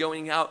God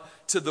going out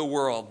to the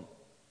world.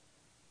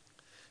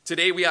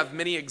 Today we have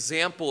many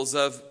examples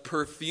of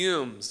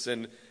perfumes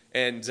and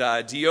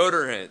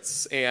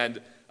deodorants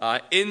and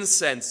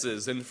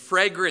incenses and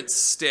fragrance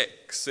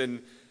sticks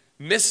and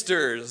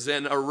misters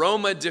and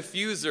aroma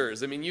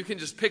diffusers. I mean, you can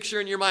just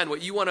picture in your mind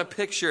what you want to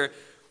picture,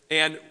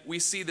 and we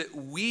see that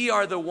we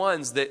are the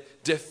ones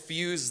that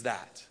diffuse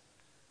that.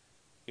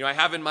 You know, I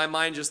have in my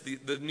mind just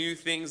the new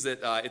things that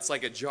it's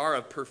like a jar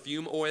of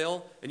perfume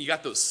oil, and you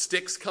got those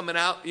sticks coming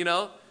out, you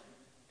know?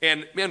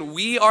 And man,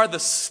 we are the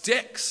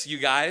sticks, you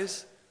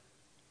guys.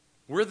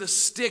 We're the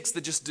sticks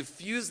that just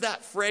diffuse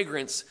that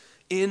fragrance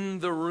in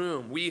the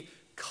room. We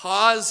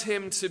cause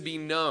him to be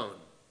known.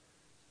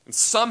 And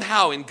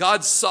somehow, in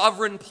God's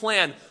sovereign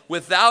plan,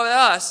 without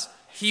us,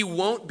 he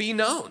won't be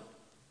known.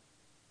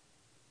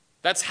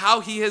 That's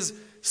how he has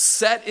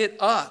set it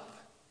up.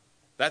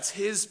 That's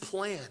his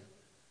plan.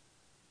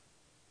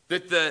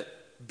 That the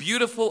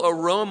beautiful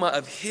aroma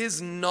of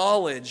his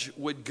knowledge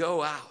would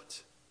go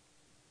out.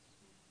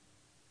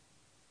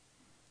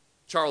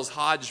 Charles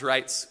Hodge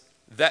writes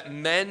that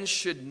men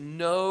should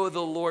know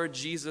the Lord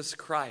Jesus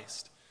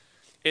Christ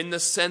in the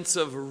sense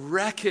of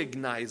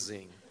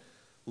recognizing,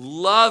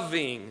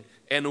 loving,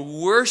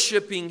 and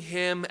worshiping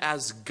him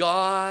as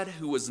God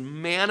who was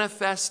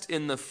manifest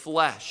in the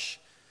flesh.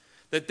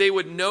 That they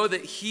would know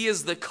that he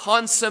is the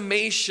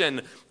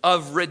consummation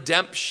of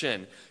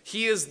redemption.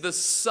 He is the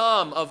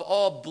sum of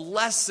all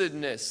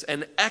blessedness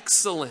and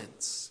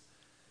excellence.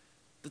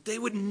 That they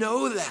would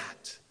know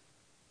that.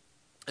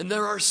 And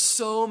there are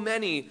so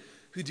many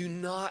who do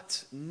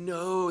not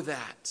know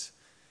that.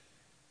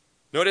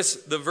 Notice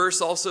the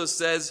verse also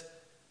says,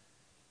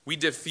 we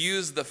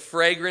diffuse the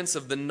fragrance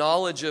of the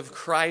knowledge of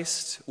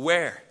Christ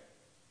where?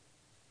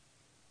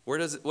 What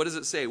does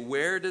it say?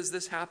 Where does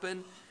this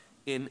happen?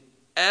 In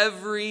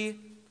every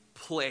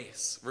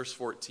place. Verse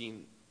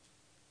 14.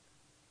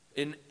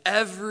 In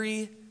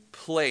every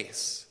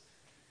place.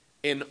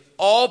 In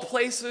all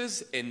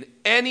places, in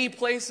any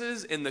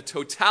places, in the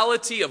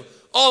totality of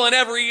all and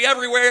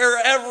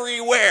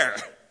everywhere.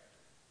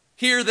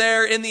 Here,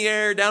 there, in the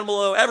air, down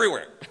below,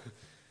 everywhere.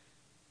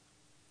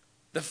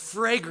 The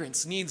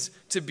fragrance needs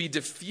to be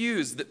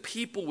diffused, that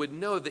people would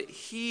know that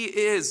he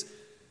is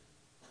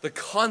the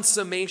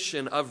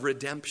consummation of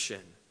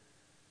redemption.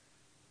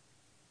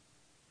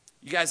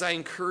 You guys, I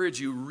encourage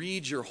you,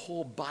 read your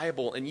whole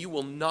Bible, and you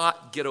will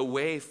not get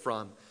away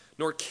from,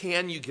 nor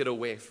can you get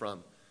away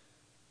from,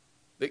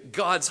 that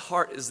God's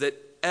heart is that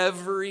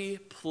every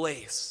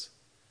place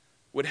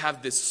would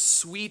have this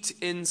sweet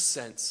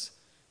incense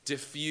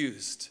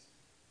diffused.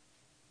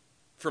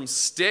 From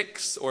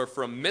sticks or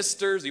from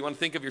misters. You want to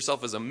think of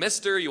yourself as a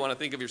mister. You want to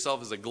think of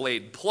yourself as a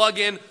Glade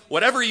plug-in.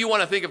 Whatever you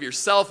want to think of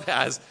yourself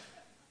as,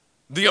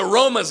 the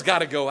aroma's got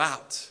to go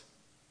out.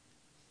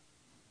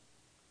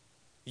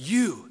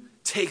 You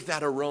take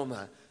that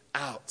aroma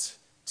out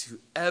to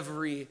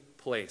every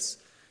place.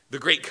 The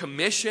Great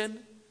Commission.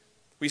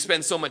 We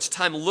spend so much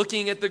time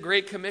looking at the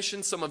Great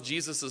Commission, some of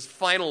Jesus'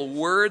 final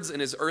words in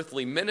his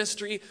earthly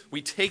ministry.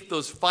 We take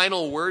those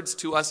final words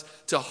to us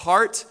to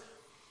heart.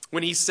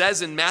 When he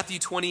says in Matthew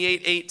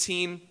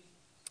 28:18,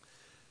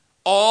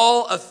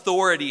 all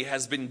authority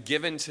has been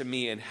given to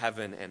me in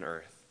heaven and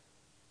earth.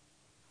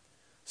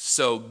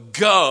 So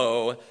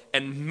go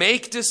and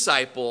make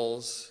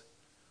disciples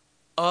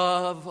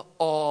of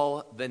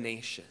all the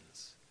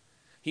nations.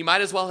 He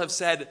might as well have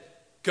said,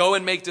 go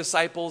and make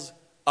disciples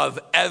of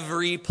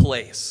every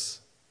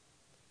place,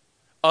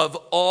 of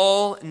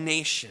all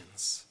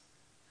nations.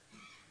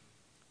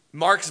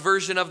 Mark's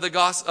version of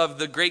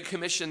the Great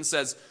Commission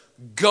says,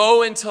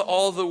 go into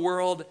all the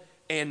world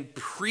and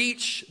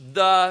preach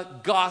the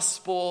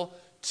gospel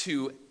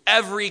to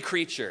every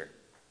creature.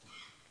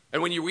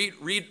 And when you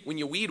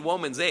read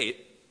Romans 8,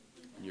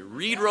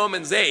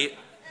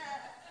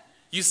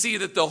 you see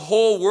that the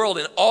whole world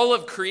and all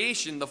of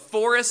creation, the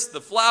forests,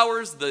 the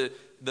flowers, the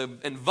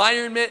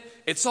environment,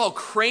 it's all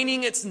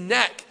craning its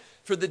neck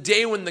for the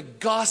day when the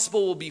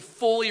gospel will be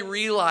fully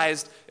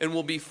realized and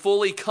will be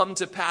fully come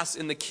to pass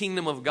in the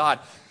kingdom of God.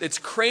 It's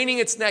craning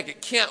its neck.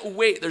 It can't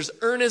wait. There's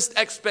earnest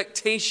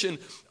expectation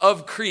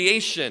of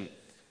creation.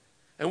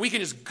 And we can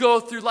just go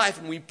through life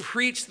and we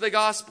preach the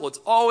gospel. It's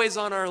always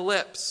on our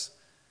lips.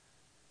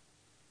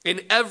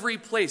 In every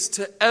place,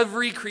 to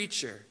every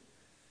creature.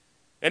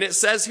 And it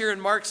says here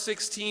in Mark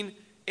 16,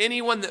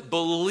 anyone that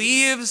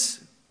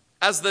believes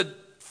as the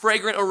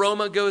fragrant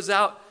aroma goes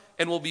out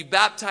and will be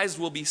baptized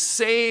will be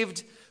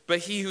saved, but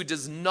he who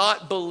does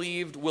not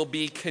believe will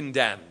be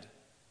condemned.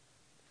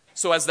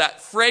 So as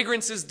that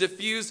fragrance is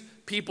diffused,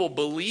 people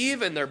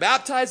believe and they're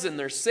baptized and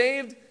they're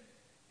saved.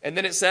 And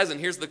then it says, and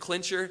here's the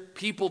clincher,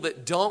 people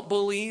that don't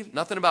believe,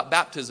 nothing about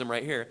baptism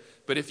right here,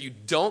 but if you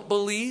don't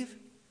believe,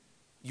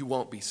 you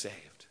won't be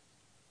saved.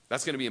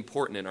 That's going to be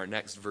important in our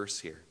next verse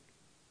here.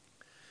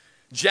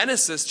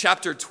 Genesis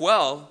chapter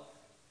 12,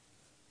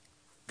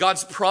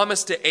 God's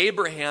promise to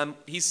Abraham,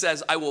 he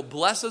says, I will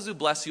bless those who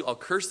bless you, I'll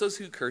curse those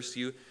who curse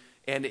you,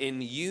 and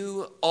in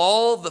you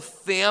all the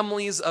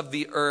families of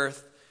the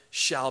earth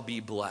shall be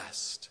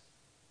blessed.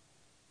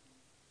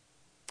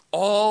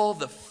 All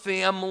the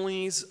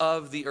families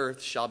of the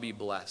earth shall be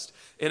blessed.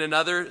 In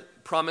another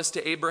promise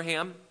to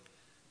Abraham,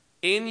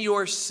 in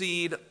your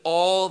seed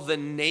all the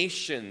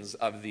nations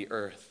of the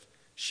earth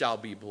shall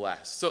be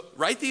blessed. So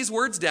write these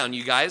words down,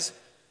 you guys.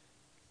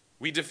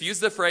 We diffuse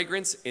the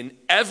fragrance in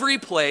every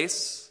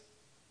place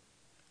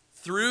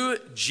through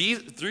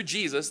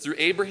Jesus, through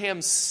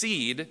Abraham's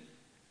seed.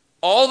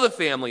 All the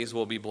families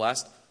will be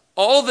blessed.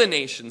 All the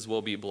nations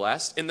will be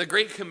blessed. In the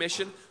Great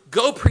Commission,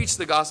 go preach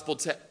the gospel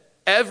to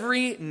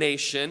every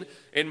nation.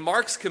 In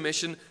Mark's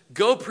commission,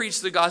 go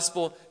preach the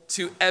gospel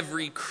to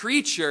every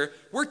creature.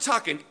 We're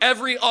talking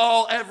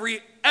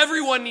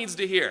everyone needs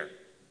to hear.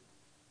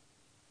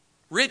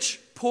 Rich,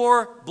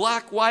 poor,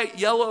 black, white,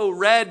 yellow,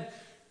 red,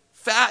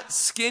 fat,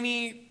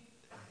 skinny,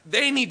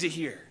 they need to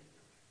hear.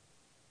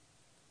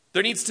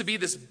 There needs to be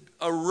this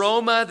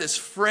aroma, this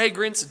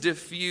fragrance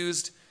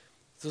diffused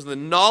so the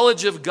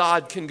knowledge of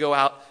God can go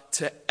out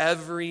to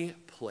every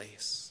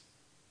place.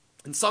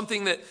 And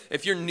something that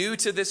if you're new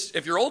to this,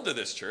 if you're old to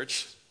this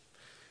church,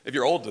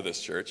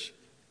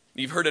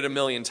 you've heard it a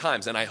million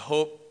times, and I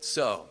hope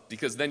so,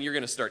 because then you're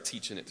going to start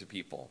teaching it to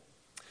people.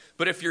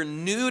 But if you're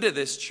new to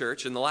this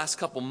church in the last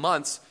couple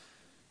months,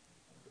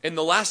 in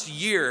the last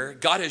year,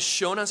 God has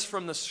shown us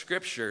from the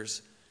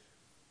scriptures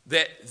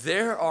that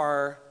there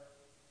are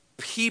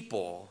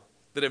people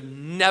that have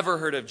never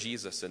heard of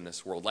Jesus in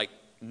this world, like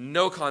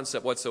no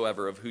concept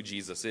whatsoever of who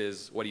Jesus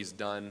is, what he's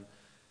done,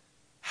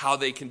 how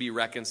they can be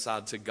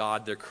reconciled to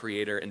God, their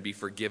creator, and be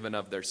forgiven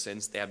of their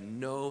sins. They have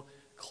no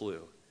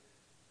clue.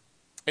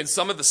 In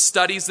some of the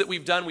studies that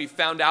we've done, we've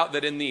found out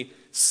that in the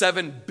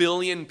 7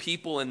 billion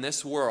people in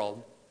this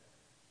world,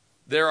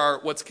 there are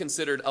what's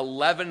considered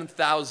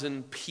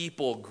 11,000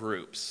 people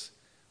groups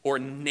or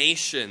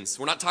nations.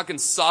 We're not talking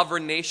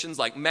sovereign nations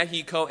like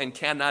Mexico and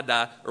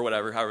Canada or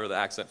whatever, however the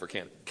accent for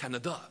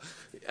Canada.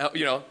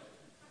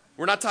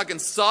 We're not talking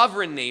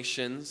sovereign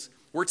nations.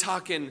 We're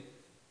talking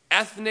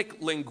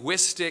ethnic,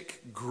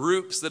 linguistic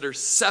groups that are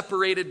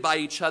separated by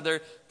each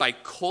other by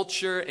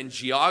culture and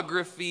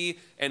geography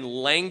and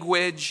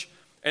language.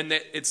 And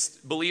that it's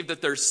believed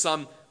that there's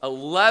some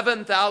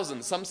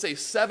 11,000, some say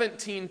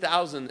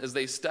 17,000 as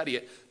they study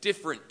it,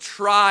 different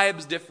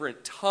tribes,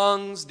 different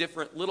tongues,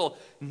 different little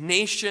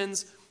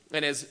nations,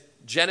 and as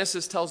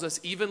Genesis tells us,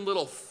 even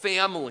little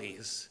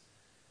families.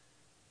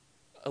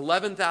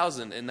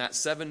 11,000 in that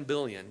 7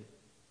 billion.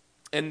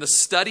 And the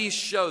studies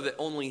show that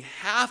only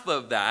half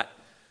of that,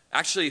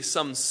 actually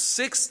some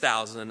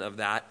 6,000 of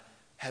that,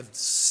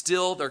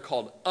 they're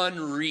called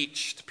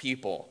unreached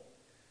people.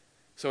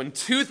 So in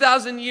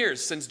 2,000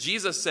 years since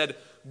Jesus said,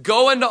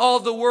 go into all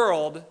the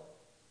world,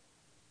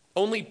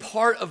 only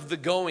part of the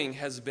going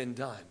has been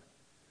done.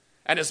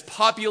 And as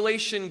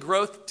population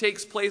growth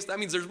takes place, that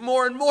means there's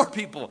more and more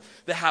people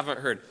that haven't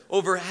heard.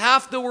 Over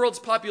half the world's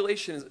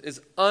population is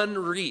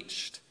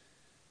unreached.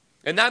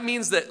 And that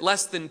means that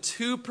less than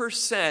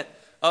 2%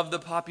 of the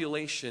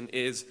population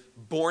is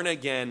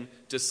born-again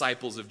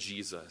disciples of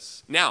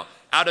Jesus. Now,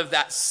 out of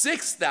that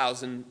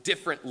 6,000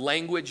 different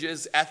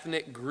languages,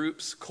 ethnic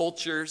groups,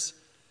 cultures,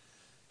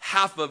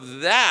 half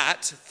of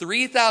that,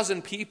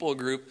 3,000 people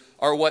group,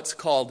 are what's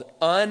called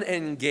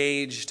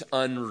unengaged,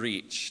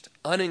 unreached.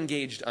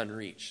 Unengaged,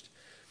 unreached.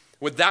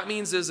 What that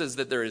means is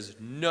that there is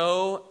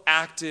no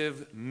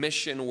active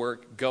mission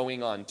work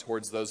going on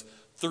towards those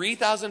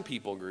 3,000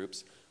 people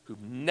groups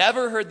who've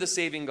never heard the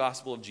saving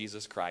gospel of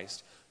Jesus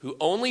Christ, who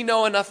only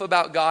know enough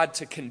about God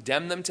to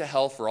condemn them to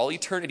hell for all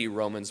eternity,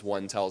 Romans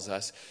 1 tells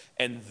us,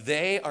 and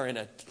they are in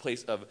a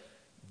place of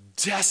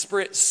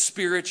desperate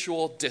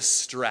spiritual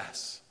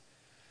distress.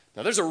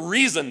 Now, there's a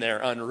reason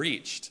they're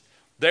unreached.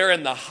 They're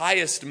in the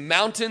highest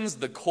mountains,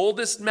 the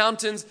coldest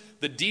mountains,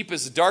 the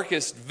deepest,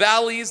 darkest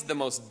valleys, the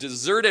most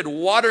deserted,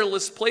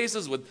 waterless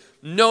places with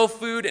no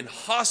food and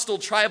hostile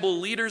tribal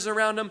leaders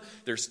around them.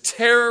 There's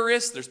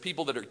terrorists. There's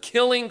people that are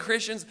killing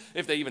Christians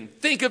if they even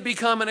think of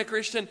becoming a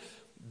Christian.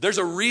 There's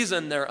a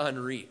reason they're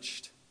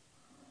unreached.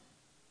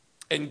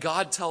 And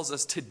God tells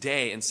us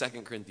today in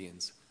 2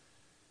 Corinthians,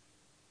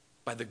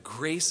 by the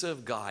grace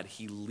of God,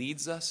 he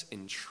leads us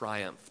in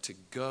triumph to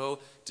go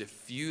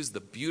diffuse the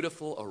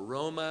beautiful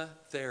aroma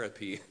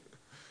therapy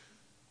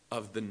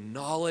of the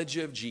knowledge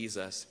of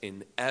Jesus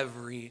in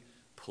every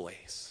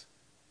place.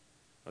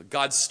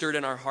 God stirred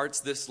in our hearts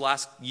this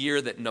last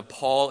year that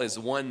Nepal is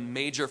one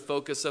major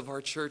focus of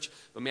our church.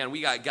 But man, we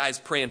got guys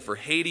praying for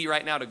Haiti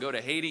right now to go to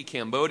Haiti,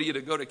 Cambodia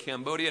to go to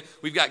Cambodia.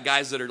 We've got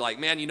guys that are like,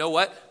 man, you know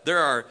what? There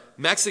are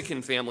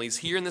Mexican families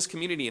here in this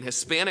community and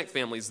Hispanic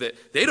families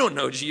that they don't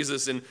know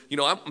Jesus. And,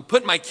 I'm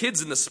putting my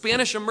kids in the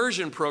Spanish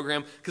immersion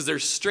program because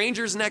there's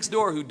strangers next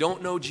door who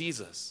don't know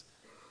Jesus.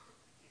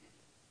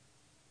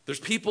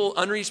 There's people,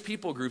 unreached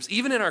people groups,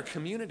 even in our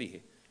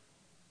community.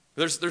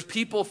 There's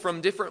people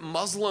from different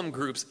Muslim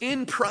groups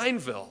in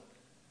Prineville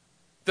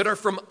that are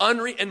from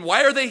unreached. And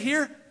why are they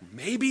here?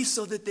 Maybe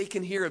so that they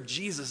can hear of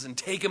Jesus and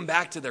take him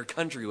back to their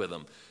country with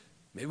them.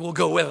 Maybe we'll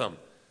go with them.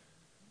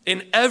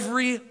 In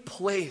every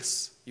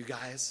place, you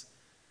guys,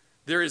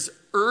 there is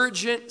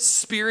urgent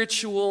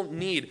spiritual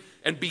need.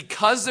 And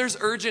because there's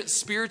urgent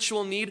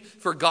spiritual need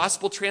for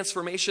gospel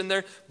transformation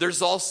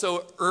there's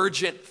also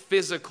urgent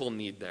physical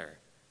need there.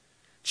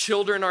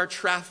 Children are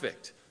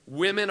trafficked.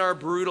 Women are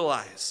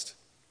brutalized.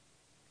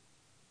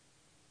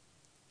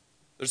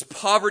 There's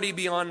poverty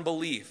beyond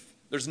belief.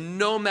 There's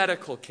no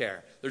medical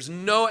care. There's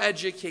no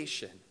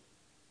education.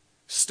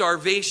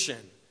 Starvation,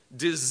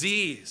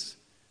 disease,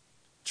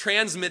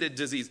 transmitted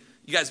disease.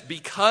 You guys,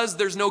 because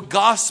there's no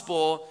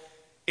gospel,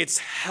 it's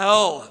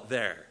hell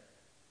there.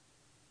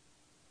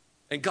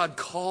 And God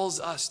calls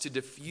us to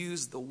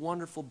diffuse the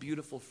wonderful,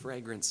 beautiful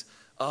fragrance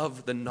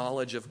of the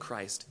knowledge of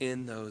Christ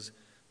in those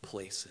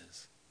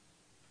places.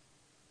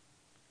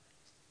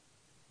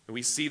 And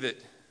we see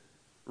that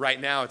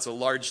right now it's a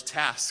large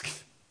task.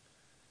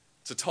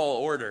 It's a tall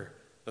order,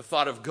 the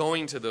thought of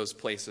going to those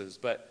places.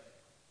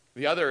 But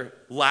the other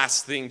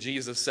last thing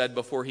Jesus said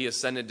before he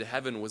ascended to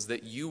heaven was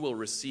that you will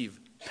receive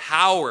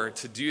power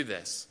to do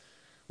this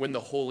when the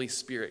Holy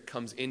Spirit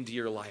comes into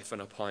your life and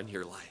upon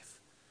your life.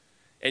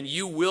 And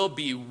you will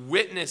be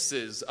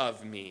witnesses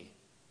of me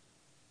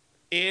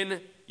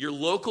in your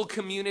local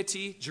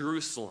community,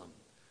 Jerusalem,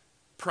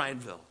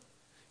 Prineville,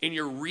 in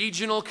your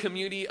regional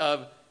community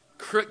of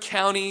Crook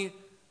County,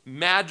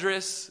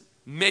 Madras,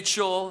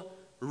 Mitchell,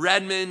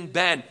 Redmond,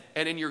 Bend,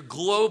 and in your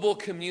global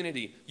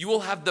community. You will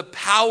have the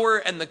power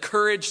and the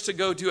courage to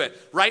go do it.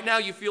 Right now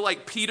you feel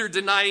like Peter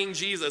denying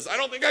Jesus. I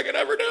don't think I could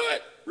ever do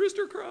it.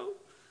 Rooster crow.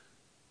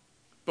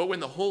 But when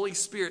the Holy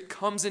Spirit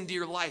comes into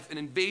your life and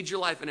invades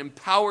your life and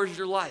empowers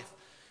your life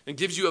and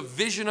gives you a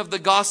vision of the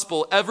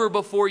gospel ever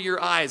before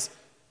your eyes,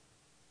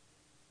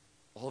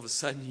 all of a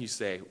sudden you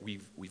say,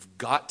 we've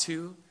got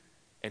to,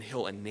 and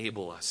he'll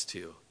enable us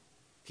to.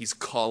 He's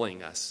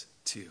calling us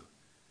to.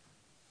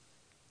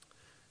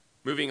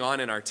 Moving on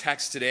in our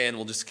text today, and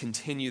we'll just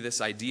continue this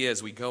idea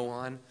as we go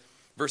on.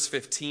 Verse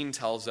 15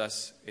 tells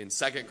us in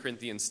 2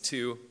 Corinthians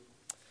 2.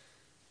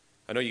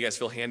 I know you guys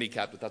feel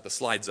handicapped without the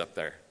slides up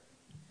there.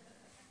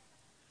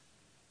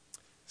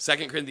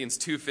 2 Corinthians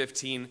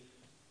 2:15.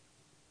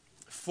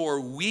 For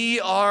we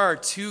are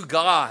to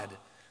God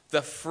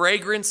the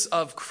fragrance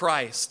of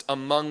Christ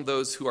among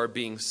those who are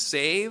being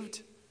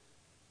saved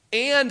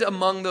and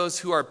among those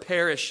who are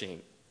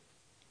perishing.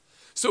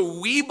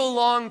 So we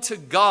belong to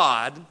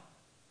God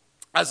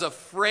as a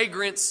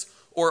fragrance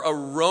or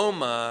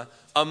aroma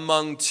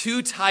among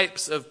two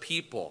types of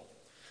people.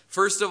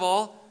 First of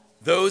all,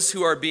 those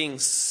who are being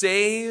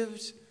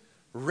saved,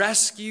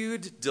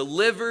 rescued,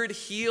 delivered,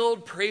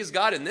 healed. Praise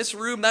God. In this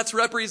room, that's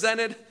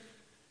represented.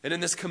 And in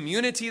this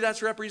community,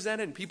 that's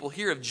represented. And people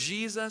hear of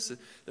Jesus.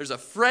 There's a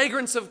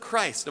fragrance of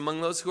Christ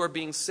among those who are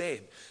being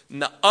saved.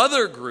 And the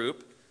other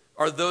group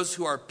are those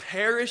who are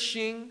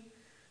perishing.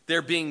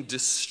 They're being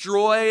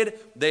destroyed.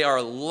 They are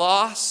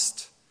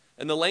lost.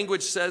 And the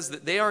language says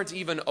that they aren't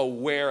even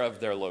aware of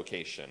their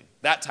location.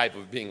 That type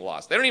of being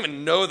lost. They don't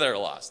even know they're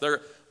lost.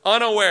 They're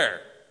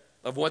unaware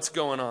of what's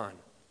going on.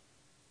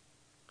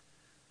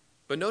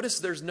 But notice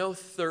there's no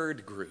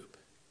third group.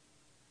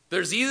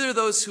 There's either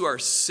those who are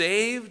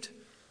saved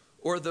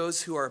or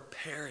those who are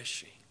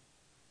perishing.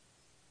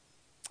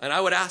 And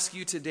I would ask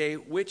you today,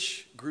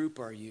 which group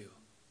are you?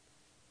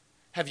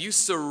 Have you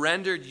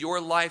surrendered your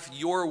life,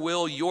 your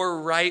will, your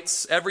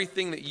rights,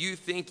 everything that you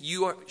think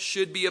you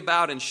should be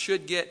about and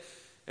should get?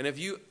 And have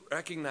you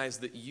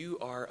recognized that you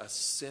are a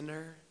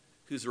sinner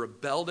who's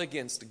rebelled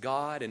against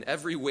God in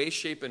every way,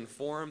 shape, and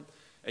form,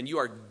 and you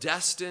are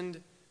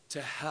destined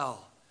to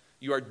hell?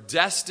 You are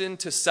destined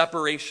to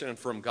separation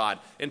from God.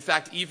 In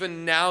fact,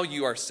 even now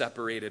you are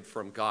separated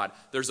from God.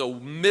 There's a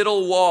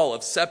middle wall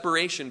of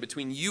separation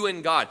between you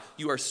and God.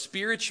 You are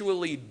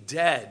spiritually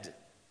dead.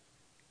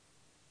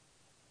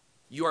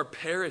 You are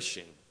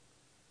perishing.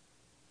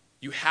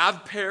 You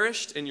have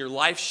perished, and your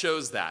life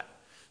shows that.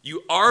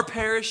 You are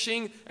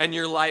perishing, and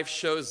your life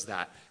shows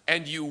that.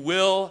 And you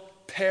will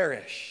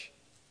perish.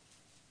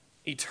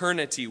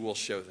 Eternity will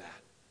show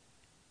that.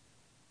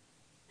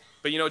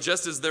 But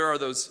just as there are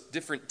those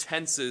different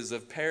tenses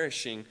of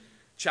perishing,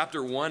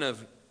 chapter 1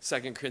 of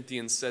 2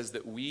 Corinthians says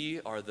that we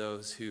are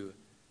those who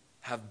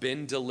have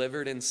been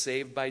delivered and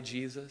saved by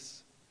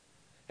Jesus.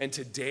 And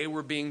today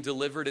we're being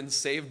delivered and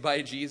saved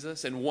by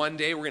Jesus. And one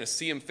day we're going to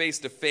see him face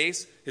to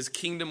face. His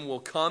kingdom will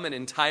come in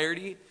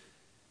entirety.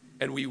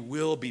 And we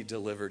will be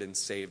delivered and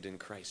saved in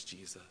Christ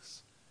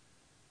Jesus.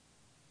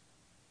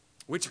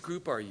 Which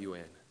group are you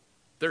in?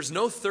 There's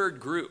no third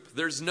group.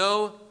 There's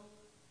no, I'm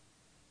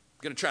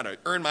going to try to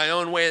earn my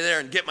own way there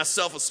and get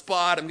myself a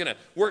spot. I'm going to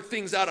work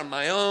things out on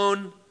my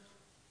own.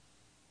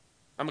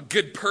 I'm a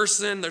good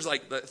person. There's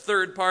like the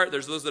third part.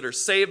 There's those that are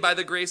saved by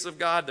the grace of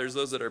God. There's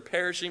those that are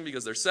perishing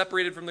because they're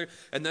separated from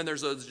and then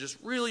there's those that just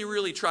really,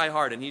 really try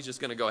hard, and he's just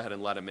going to go ahead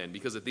and let them in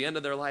because at the end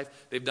of their life,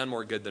 they've done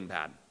more good than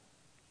bad.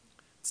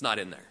 It's not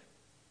in there.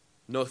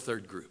 No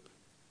third group.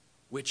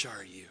 Which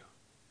are you?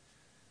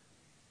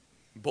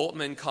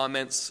 Boltman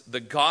comments,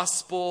 the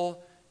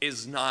gospel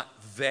is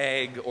not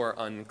vague or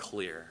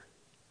unclear.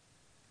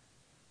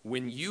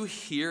 When you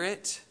hear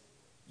it,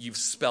 you've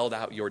spelled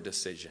out your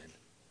decision.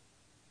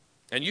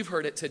 And you've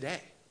heard it today.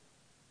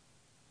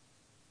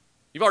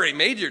 You've already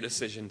made your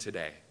decision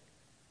today.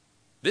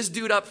 This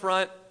dude up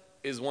front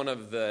is one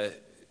of the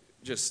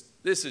this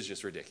is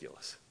just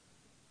ridiculous.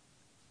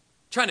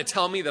 Trying to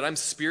tell me that I'm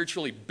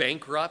spiritually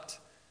bankrupt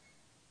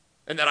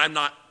and that I'm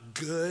not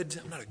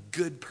good. I'm not a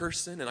good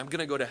person and I'm going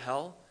to go to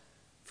hell.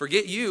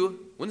 Forget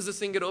you. When does this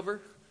thing get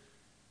over?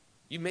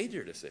 You made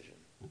your decision.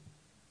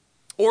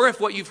 Or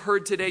if what you've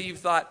heard today, you've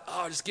thought,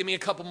 oh, just give me a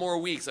couple more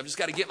weeks. I've just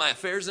got to get my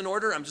affairs in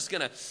order.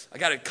 I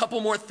got a couple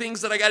more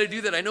things that I got to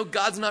do that I know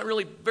God's not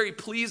really very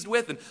pleased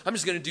with, and I'm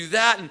just going to do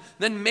that, and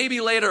then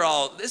maybe later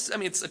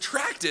it's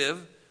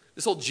attractive,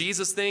 this whole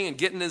Jesus thing and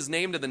getting his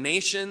name to the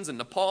nations and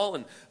Nepal,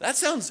 and that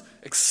sounds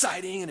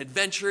exciting and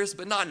adventurous,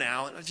 but not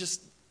now.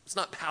 It's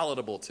not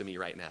palatable to me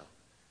right now.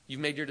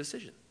 You've made your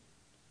decision.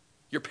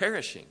 You're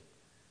perishing.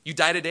 You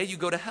die today, you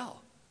go to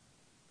hell.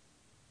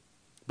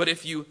 But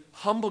if you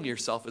humble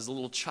yourself as a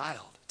little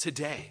child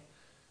today,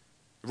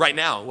 right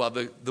now, while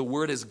the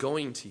word is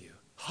going to you,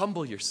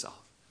 humble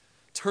yourself,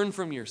 turn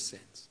from your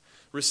sins,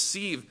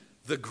 receive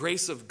the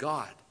grace of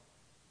God.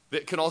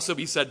 That can also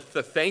be said,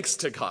 the thanks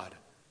to God.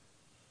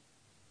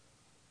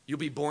 You'll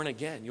be born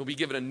again. You'll be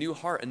given a new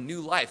heart, a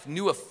new life,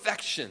 new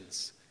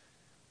affections.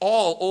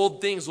 All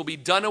old things will be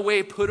done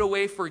away, put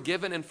away,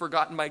 forgiven, and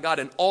forgotten by God,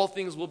 and all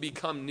things will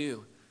become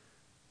new.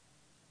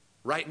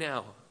 Right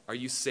now, are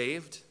you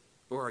saved?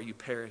 Or are you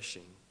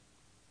perishing?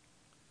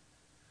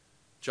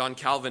 John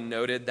Calvin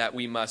noted that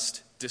we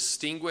must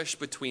distinguish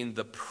between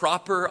the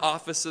proper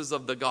offices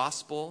of the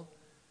gospel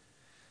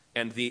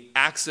and the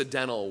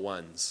accidental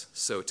ones,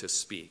 so to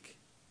speak,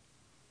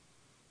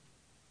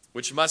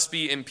 which must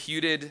be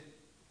imputed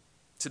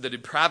to the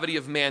depravity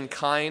of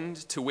mankind,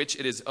 to which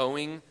it is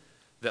owing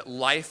that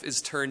life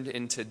is turned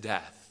into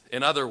death.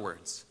 In other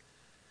words,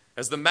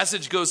 as the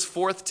message goes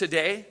forth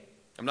today,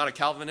 I'm not a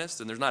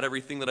Calvinist, and there's not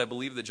everything that I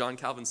believe that John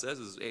Calvin says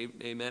is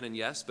amen and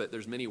yes, but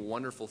there's many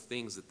wonderful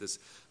things that this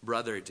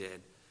brother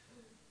did.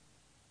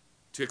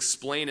 To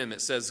explain him, it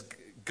says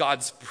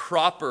God's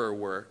proper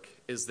work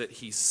is that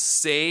he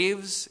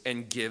saves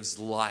and gives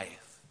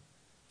life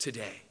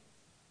today.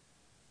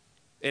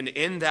 And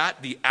in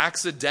that, the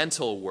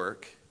accidental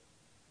work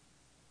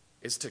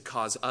is to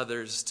cause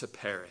others to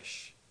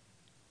perish.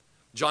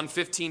 John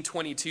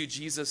 15:22,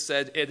 Jesus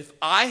said, if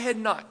I had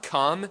not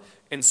come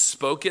and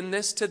spoken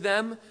this to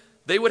them,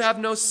 they would have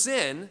no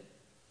sin.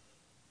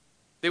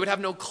 They would have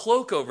no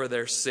cloak over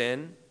their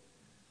sin.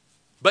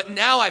 But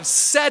now I've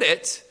said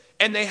it,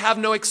 and they have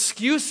no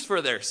excuse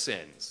for their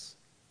sins.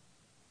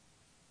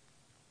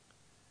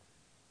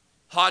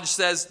 Hodge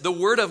says, the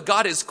word of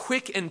God is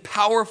quick and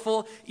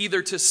powerful,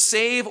 either to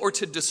save or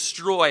to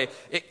destroy.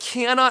 It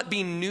cannot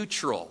be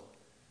neutral.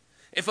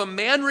 If a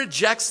man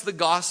rejects the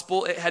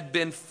gospel, it had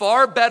been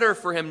far better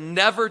for him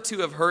never to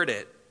have heard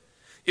it.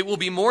 It will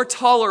be more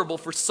tolerable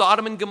for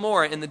Sodom and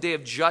Gomorrah in the day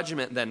of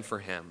judgment than for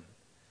him.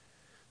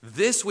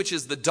 This, which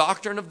is the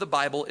doctrine of the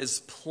Bible, is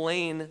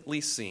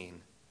plainly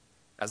seen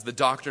as the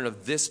doctrine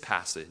of this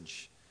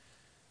passage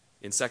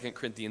in 2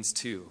 Corinthians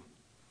 2.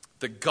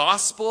 The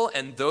gospel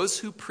and those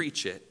who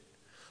preach it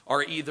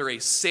are either a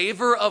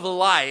savor of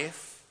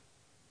life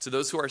to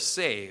those who are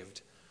saved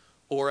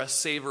or a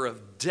savor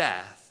of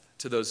death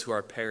to those who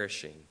are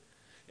perishing.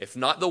 If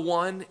not the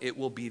one, it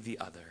will be the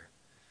other.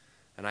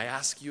 And I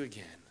ask you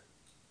again,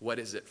 what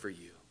is it for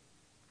you?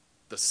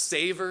 The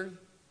savor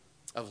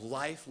of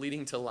life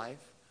leading to life,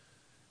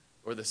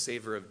 or the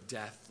savor of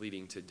death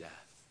leading to death?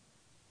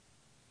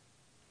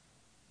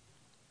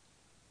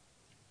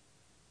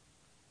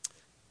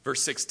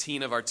 Verse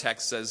 16 of our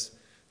text says,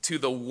 to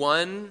the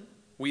one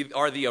we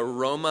are the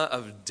aroma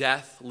of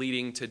death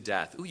leading to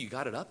death. Ooh, you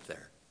got it up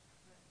there.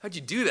 How'd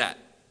you do that?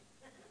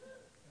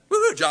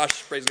 Woo,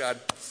 Josh, praise God.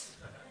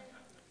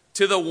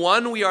 To the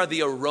one we are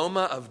the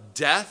aroma of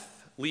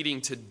death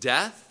leading to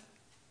death,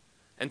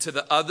 and to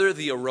the other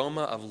the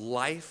aroma of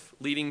life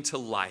leading to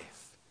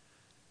life.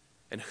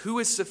 And who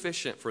is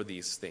sufficient for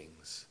these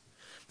things?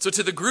 So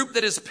to the group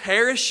that is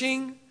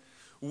perishing,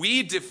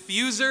 weed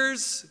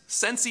diffusers,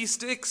 Scentsy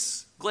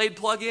sticks, Glade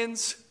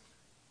plugins,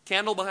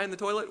 candle behind the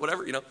toilet,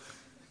 whatever,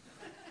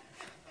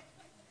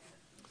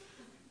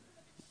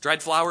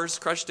 Dried flowers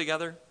crushed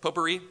together,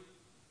 potpourri.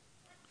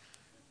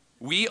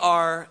 We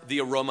are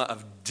the aroma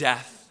of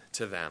death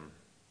to them.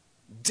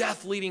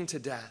 Death leading to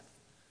death.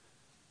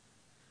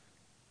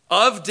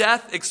 Of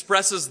death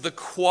expresses the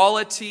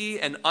quality,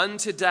 and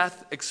unto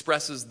death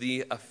expresses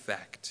the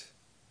effect.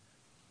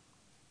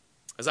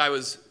 As I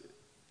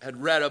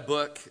had read a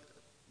book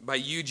by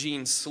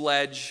Eugene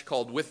Sledge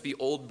called With the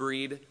Old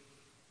Breed,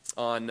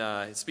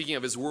 on speaking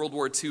of his World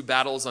War II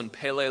battles on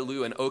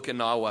Peleliu and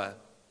Okinawa.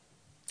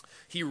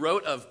 He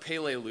wrote of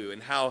Peleliu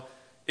and how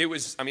it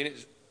was,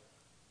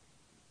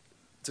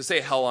 to say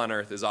hell on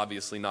earth is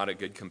obviously not a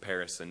good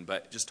comparison,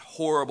 but just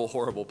horrible,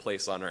 horrible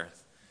place on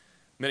earth.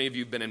 Many of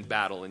you have been in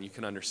battle and you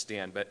can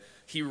understand, but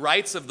he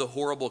writes of the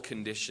horrible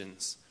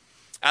conditions.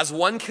 As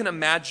one can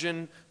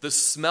imagine, the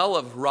smell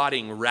of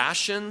rotting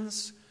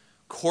rations,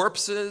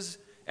 corpses,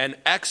 and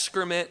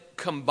excrement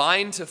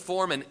combined to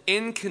form an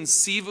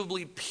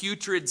inconceivably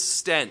putrid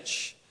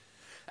stench.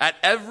 At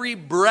every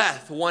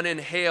breath one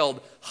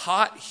inhaled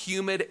hot,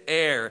 humid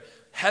air,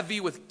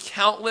 heavy with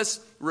countless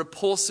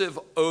repulsive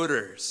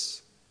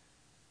odors.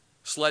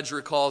 Sledge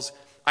recalls,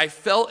 I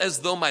felt as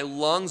though my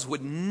lungs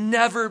would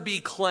never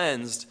be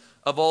cleansed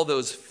of all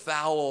those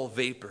foul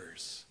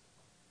vapors.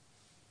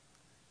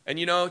 And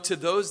to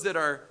those that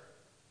are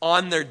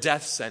on their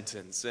death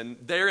sentence, and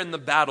they're in the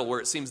battle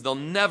where it seems they'll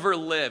never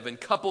live, and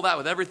couple that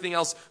with everything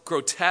else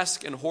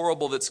grotesque and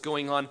horrible that's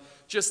going on,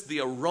 just the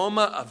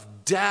aroma of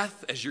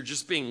death as you're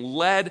just being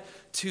led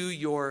to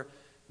your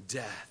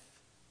death.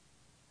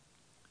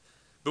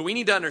 But we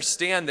need to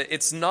understand that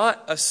it's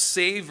not a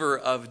savor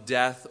of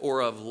death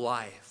or of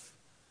life,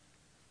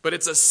 but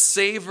it's a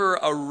savor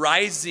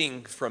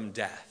arising from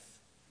death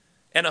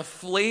and a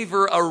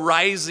flavor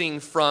arising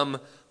from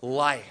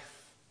life.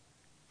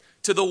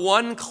 To the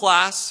one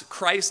class,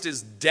 Christ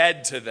is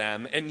dead to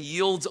them and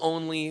yields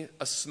only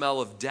a smell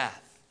of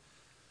death.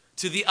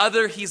 To the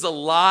other, he's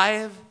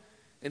alive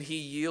and he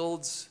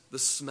yields the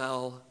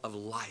smell of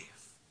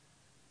life.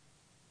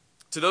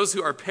 To those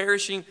who are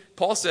perishing,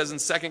 Paul says in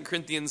 2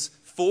 Corinthians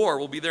 4,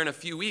 we'll be there in a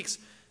few weeks,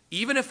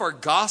 even if our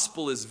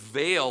gospel is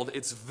veiled,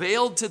 it's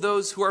veiled to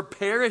those who are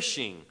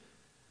perishing,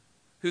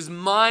 whose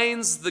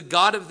minds the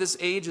God of this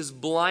age is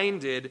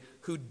blinded,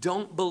 who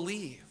don't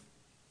believe.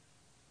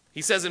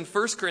 He says in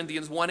 1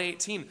 Corinthians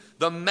 1:18,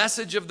 the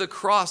message of the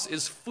cross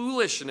is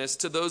foolishness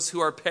to those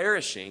who are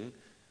perishing,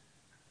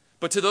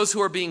 but to those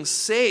who are being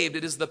saved,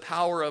 it is the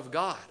power of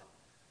God.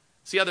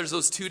 See how there's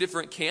those two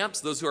different camps?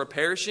 Those who are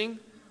perishing,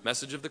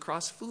 message of the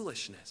cross,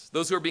 foolishness.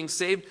 Those who are being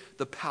saved,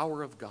 the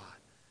power of God.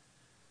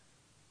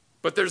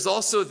 But there's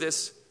also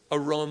this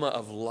aroma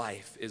of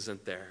life,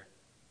 isn't there?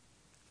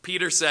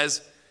 Peter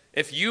says,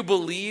 if you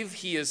believe,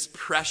 he is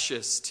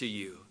precious to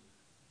you.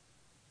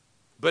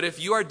 But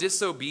if you are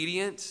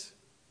disobedient,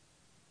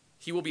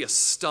 he will be a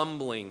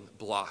stumbling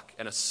block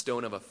and a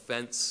stone of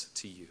offense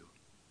to you.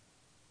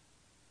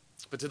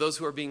 But to those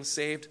who are being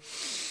saved,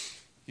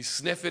 you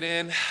sniff it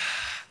in.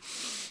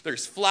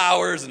 There's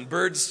flowers and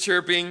birds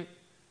chirping.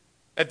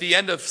 At the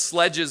end of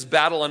Sledge's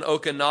battle on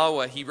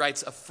Okinawa, he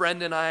writes, a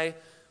friend and I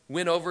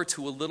went over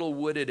to a little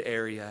wooded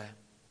area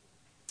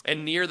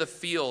and near the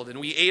field, and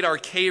we ate our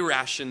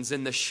K-rations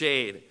in the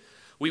shade.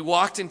 We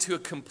walked into a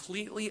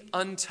completely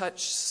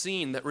untouched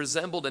scene that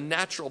resembled a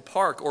natural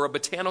park or a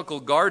botanical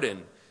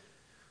garden.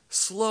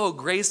 Slow,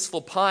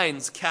 graceful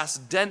pines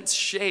cast dense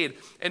shade,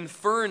 and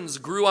ferns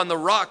grew on the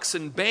rocks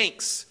and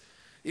banks.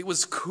 It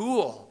was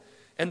cool,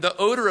 and the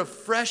odor of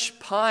fresh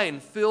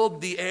pine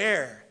filled the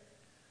air.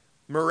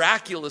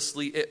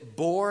 Miraculously, it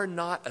bore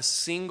not a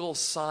single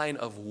sign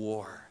of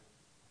war.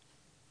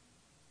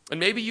 And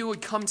maybe you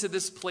would come to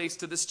this place,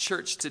 to this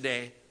church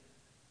today,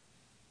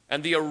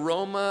 and the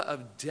aroma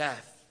of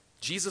death.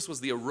 Jesus was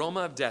the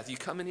aroma of death. You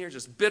come in here,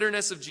 just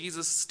bitterness of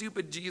Jesus,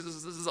 stupid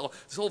Jesus,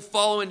 this whole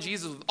following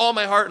Jesus with all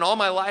my heart and all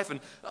my life,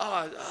 and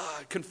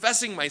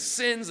confessing my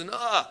sins, and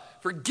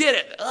forget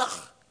it.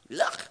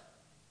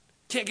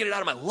 Can't get it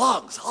out of my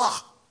lungs.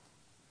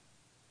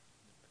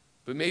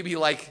 But maybe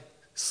like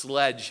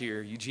Sledge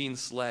here, Eugene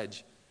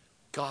Sledge,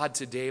 God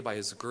today, by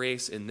his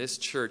grace in this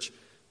church,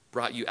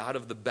 brought you out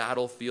of the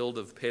battlefield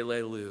of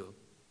Peleliu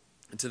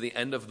and to the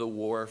end of the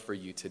war for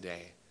you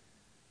today,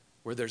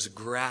 where there's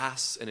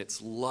grass and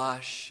it's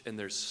lush and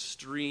there's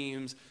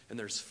streams and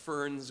there's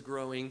ferns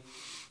growing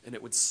and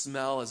it would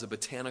smell as a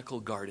botanical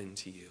garden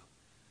to you.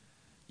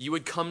 You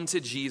would come to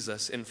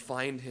Jesus and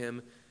find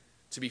him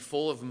to be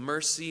full of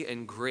mercy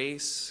and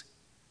grace,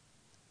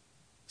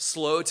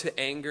 slow to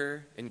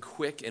anger and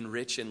quick and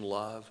rich in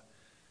love,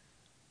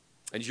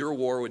 and your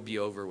war would be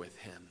over with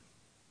him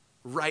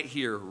right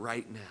here,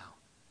 right now.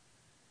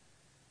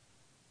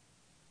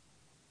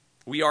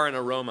 We are an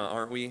aroma,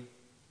 aren't we?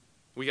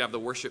 We have the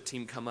worship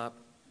team come up.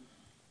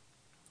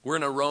 We're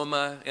an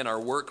aroma in our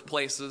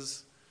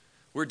workplaces.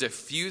 We're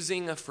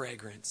diffusing a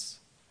fragrance.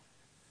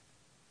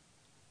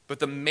 But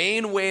the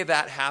main way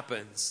that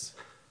happens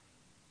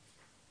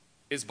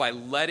is by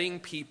letting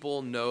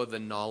people know the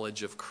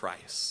knowledge of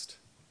Christ.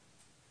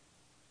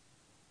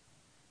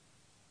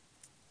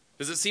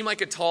 Does it seem like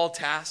a tall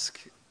task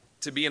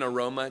to be an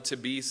Aroma, to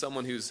be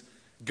someone who's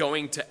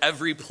going to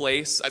every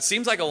place? It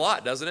seems like a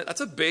lot, doesn't it?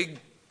 That's a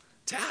big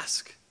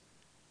task.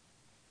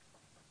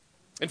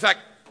 In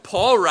fact,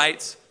 Paul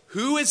writes,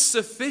 who is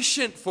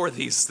sufficient for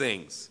these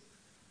things?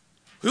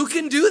 Who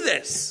can do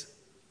this?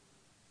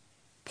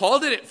 Paul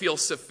didn't feel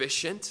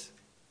sufficient.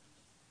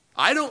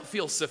 I don't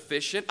feel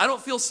sufficient. I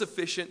don't feel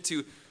sufficient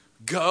to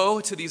go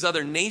to these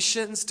other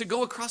nations, to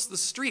go across the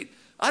street.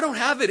 I don't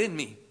have it in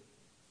me.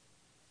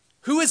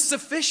 Who is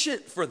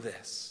sufficient for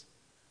this?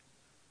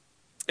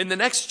 In the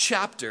next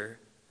chapter,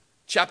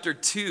 chapter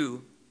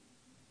 2,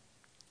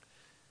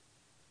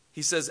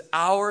 he says,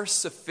 our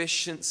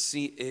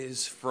sufficiency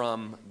is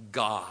from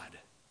God,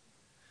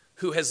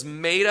 who has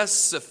made us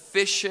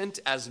sufficient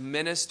as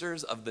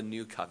ministers of the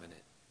new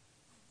covenant.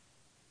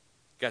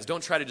 Guys,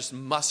 don't try to just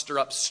muster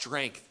up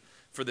strength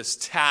for this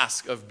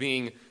task of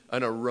being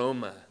an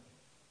Aroma.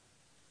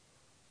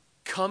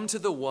 Come to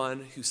the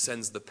one who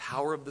sends the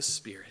power of the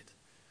Spirit.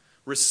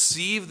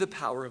 Receive the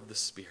power of the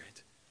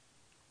Spirit.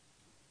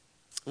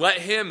 Let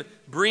him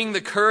bring the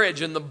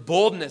courage and the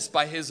boldness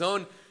by his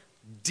own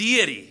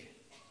deity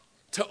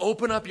to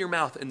open up your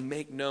mouth and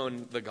make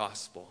known the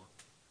gospel.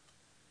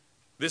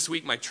 This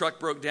week, my truck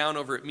broke down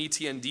over at Mi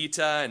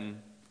Tiendita,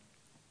 and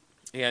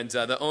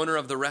the owner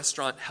of the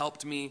restaurant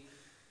helped me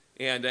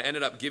and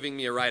ended up giving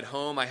me a ride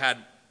home. I had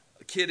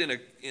a kid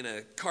in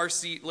a car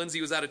seat. Lindsay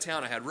was out of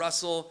town. I had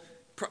Russell,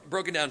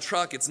 broken down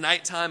truck. It's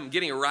nighttime. I'm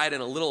getting a ride in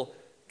a little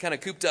kind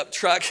of cooped up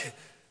truck.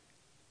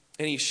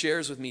 And he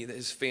shares with me that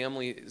his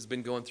family has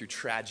been going through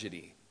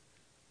tragedy.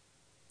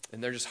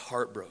 And they're just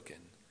heartbroken.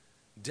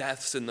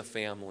 Deaths in the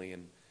family.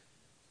 And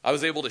I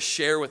was able to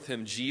share with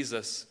him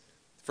Jesus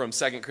from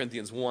 2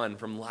 Corinthians 1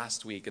 from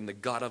last week and the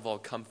God of all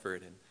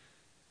comfort. And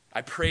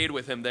I prayed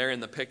with him there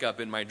in the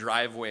pickup in my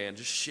driveway and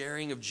just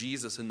sharing of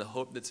Jesus and the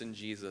hope that's in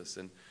Jesus.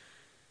 And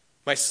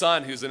my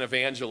son, who's an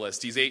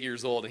evangelist, he's 8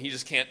 years old, and he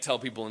just can't tell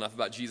people enough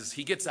about Jesus.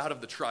 He gets out of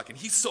the truck, and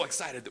he's so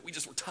excited that we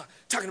just were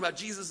talking about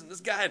Jesus and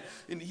this guy.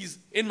 And he's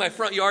in my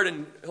front yard,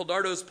 and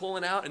Hildardo's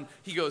pulling out, and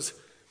he goes,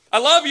 I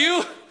love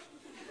you.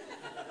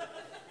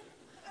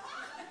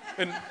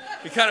 And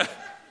he kind of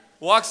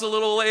walks a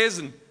little ways,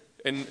 and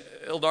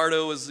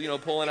Hildardo was,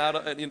 pulling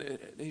out, and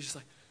he's just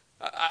like,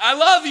 I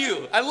love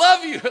you. I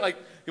love you. Like,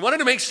 he wanted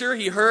to make sure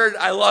he heard,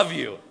 I love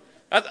you.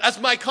 That's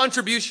my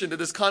contribution to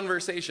this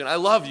conversation. I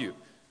love you.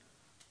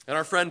 And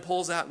our friend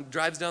pulls out and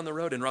drives down the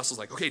road, and Russell's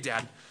like, okay,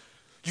 Dad,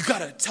 you got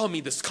to tell me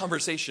this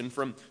conversation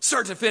from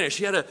start to finish.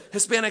 He had a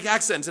Hispanic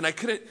accent, and I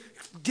couldn't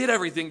get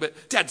everything,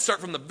 but Dad, start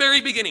from the very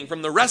beginning,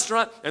 from the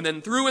restaurant, and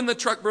then through when the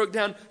truck broke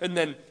down, and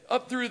then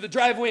up through the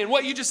driveway, and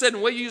what you just said,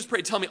 and what you just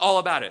prayed, tell me all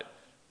about it.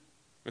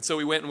 And so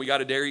we went and we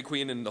got a Dairy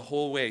Queen, and the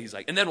whole way he's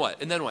like, and then what?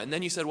 And then what? And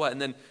then you said what?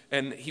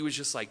 And he was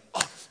just like,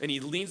 oh, and he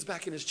leans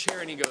back in his chair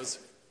and he goes,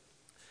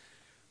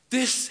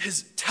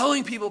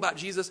 telling people about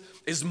Jesus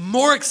is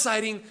more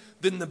exciting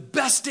than the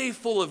best day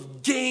full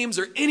of games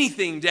or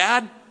anything,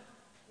 Dad.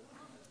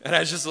 And I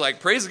was just like,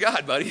 praise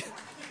God, buddy.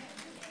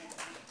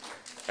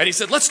 And he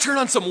said, let's turn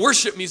on some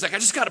worship music. I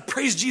just got to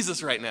praise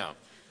Jesus right now.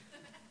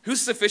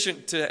 Who's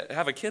sufficient to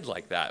have a kid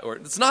like that? Or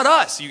it's not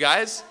us, you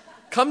guys.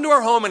 Come to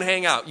our home and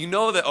hang out. You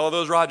know that,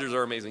 those Rodgers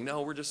are amazing.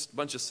 No, we're just a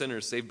bunch of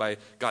sinners saved by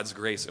God's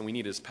grace, and we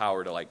need his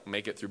power to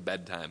make it through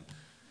bedtime.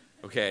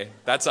 Okay?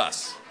 That's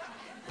us.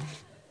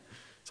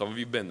 Some of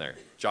you have been there.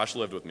 Josh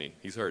lived with me.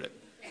 He's heard it.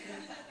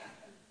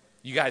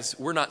 You guys,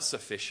 we're not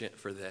sufficient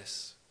for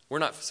this. We're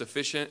not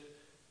sufficient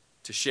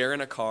to share in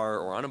a car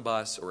or on a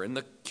bus or in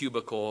the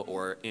cubicle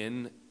or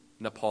in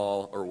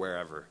Nepal or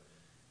wherever.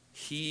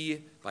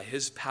 He, by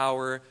his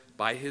power,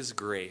 by his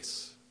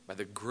grace, by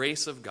the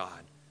grace of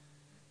God,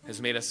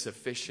 has made us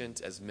sufficient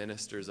as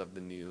ministers of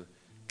the new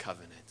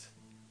covenant.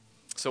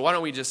 So why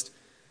don't we just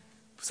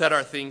set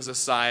our things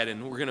aside,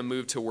 and we're going to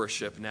move to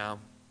worship now.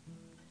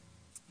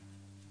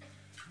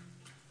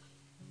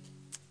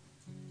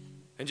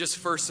 And just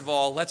first of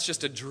all, let's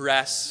just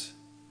address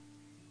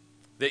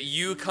that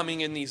you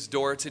coming in these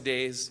doors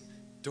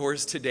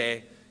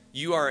today,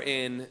 you are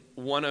in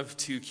one of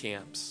two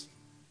camps.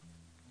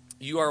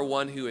 You are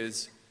one who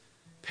is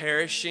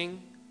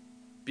perishing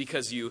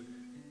because you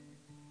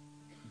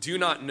do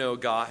not know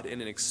God in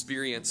an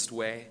experienced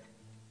way.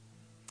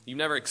 You've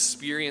never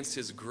experienced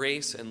his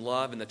grace and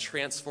love and the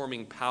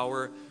transforming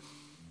power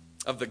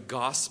of the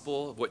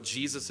gospel, of what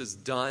Jesus has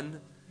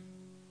done.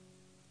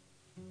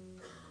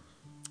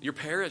 You're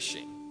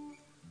perishing.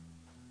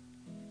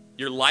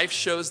 Your life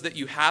shows that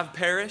you have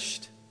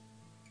perished.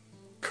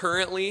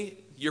 Currently,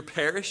 you're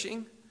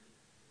perishing.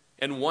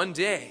 And one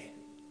day,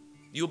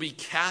 you'll be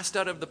cast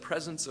out of the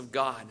presence of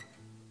God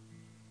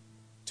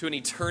to an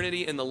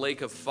eternity in the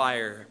lake of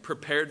fire,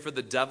 prepared for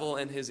the devil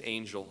and his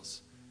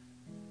angels,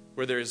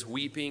 where there is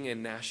weeping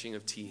and gnashing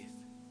of teeth.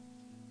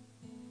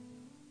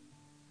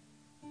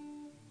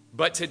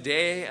 But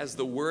today, as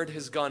the word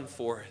has gone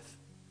forth,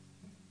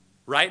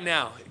 right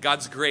now,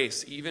 God's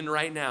grace, even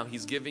right now,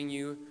 he's giving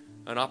you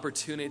an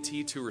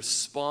opportunity to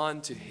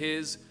respond to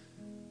his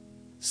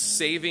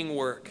saving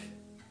work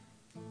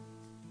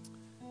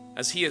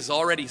as he has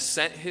already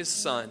sent his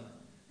Son,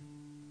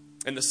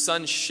 and the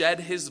Son shed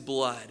his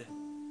blood,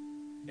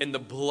 and the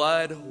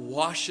blood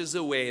washes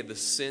away the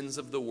sins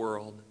of the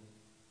world.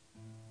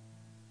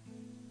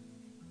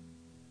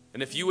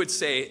 And if you would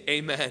say,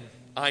 amen,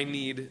 I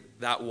need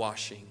that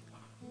washing,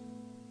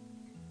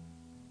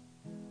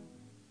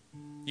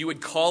 you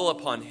would call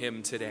upon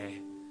him today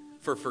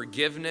for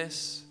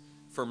forgiveness,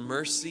 for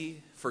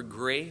mercy, for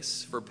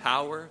grace, for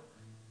power.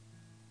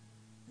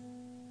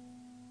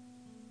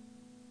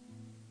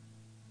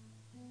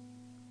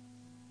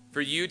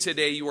 For you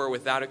today, you are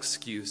without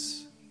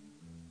excuse.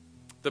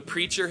 The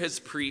preacher has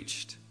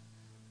preached.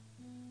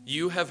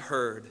 You have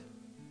heard.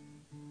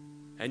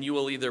 And you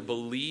will either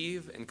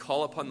believe and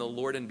call upon the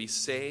Lord and be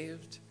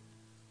saved,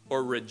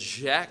 or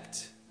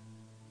reject,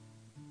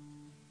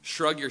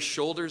 shrug your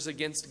shoulders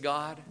against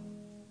God,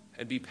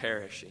 and be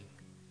perishing.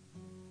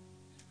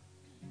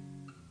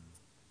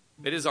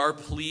 It is our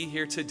plea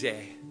here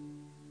today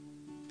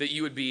that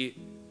you would be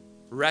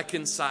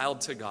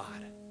reconciled to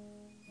God.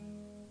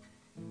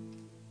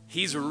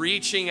 He's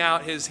reaching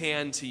out his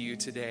hand to you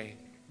today.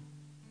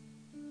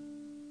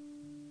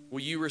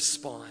 Will you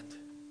respond?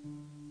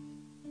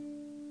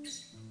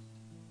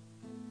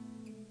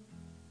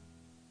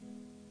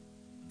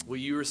 Will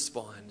you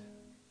respond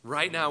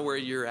right now where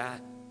you're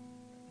at?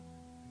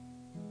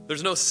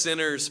 There's no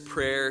sinner's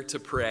prayer to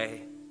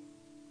pray.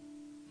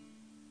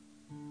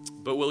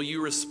 But will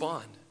you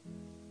respond?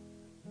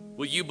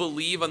 Will you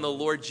believe on the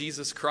Lord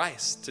Jesus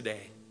Christ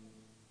today?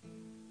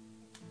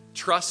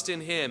 Trust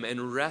in him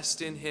and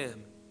rest in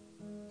him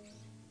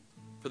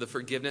for the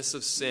forgiveness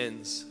of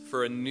sins,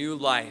 for a new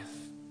life,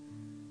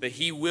 that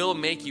he will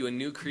make you a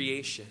new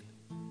creation.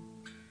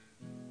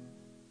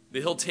 That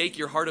he'll take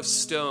your heart of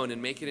stone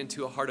and make it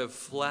into a heart of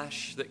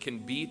flesh that can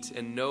beat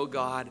and know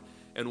God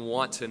and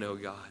want to know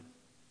God.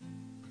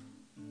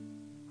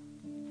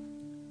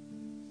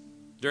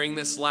 During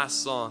this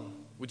last song,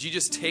 would you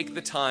just take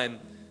the time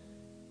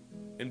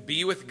and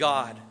be with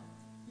God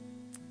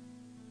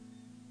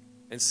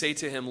and say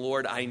to him,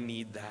 Lord, I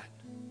need that.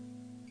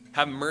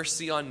 Have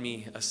mercy on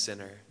me, a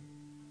sinner.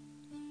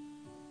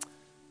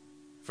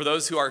 For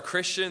those who are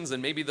Christians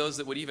and maybe those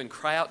that would even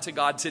cry out to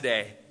God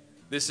today,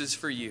 this is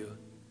for you.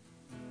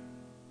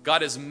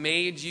 God has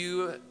made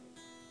you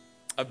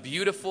a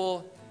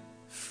beautiful,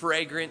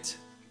 fragrant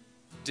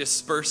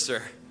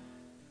disperser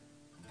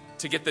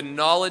to get the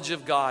knowledge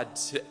of God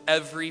to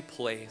every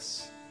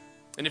place.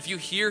 And if you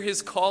hear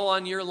his call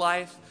on your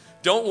life,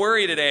 don't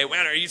worry today.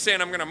 Man, are you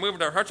saying I'm going to move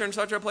to such and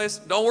such a place?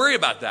 Don't worry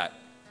about that.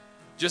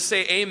 Just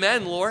say,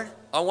 amen, Lord.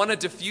 I want to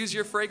diffuse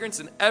your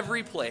fragrance in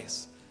every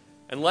place.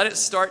 And let it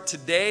start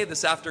today,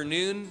 this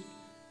afternoon,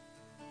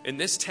 in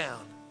this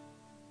town.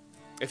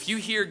 If you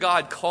hear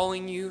God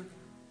calling you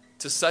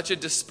to such a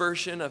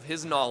dispersion of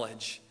his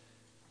knowledge,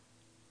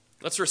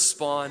 let's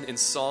respond in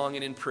song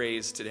and in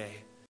praise today.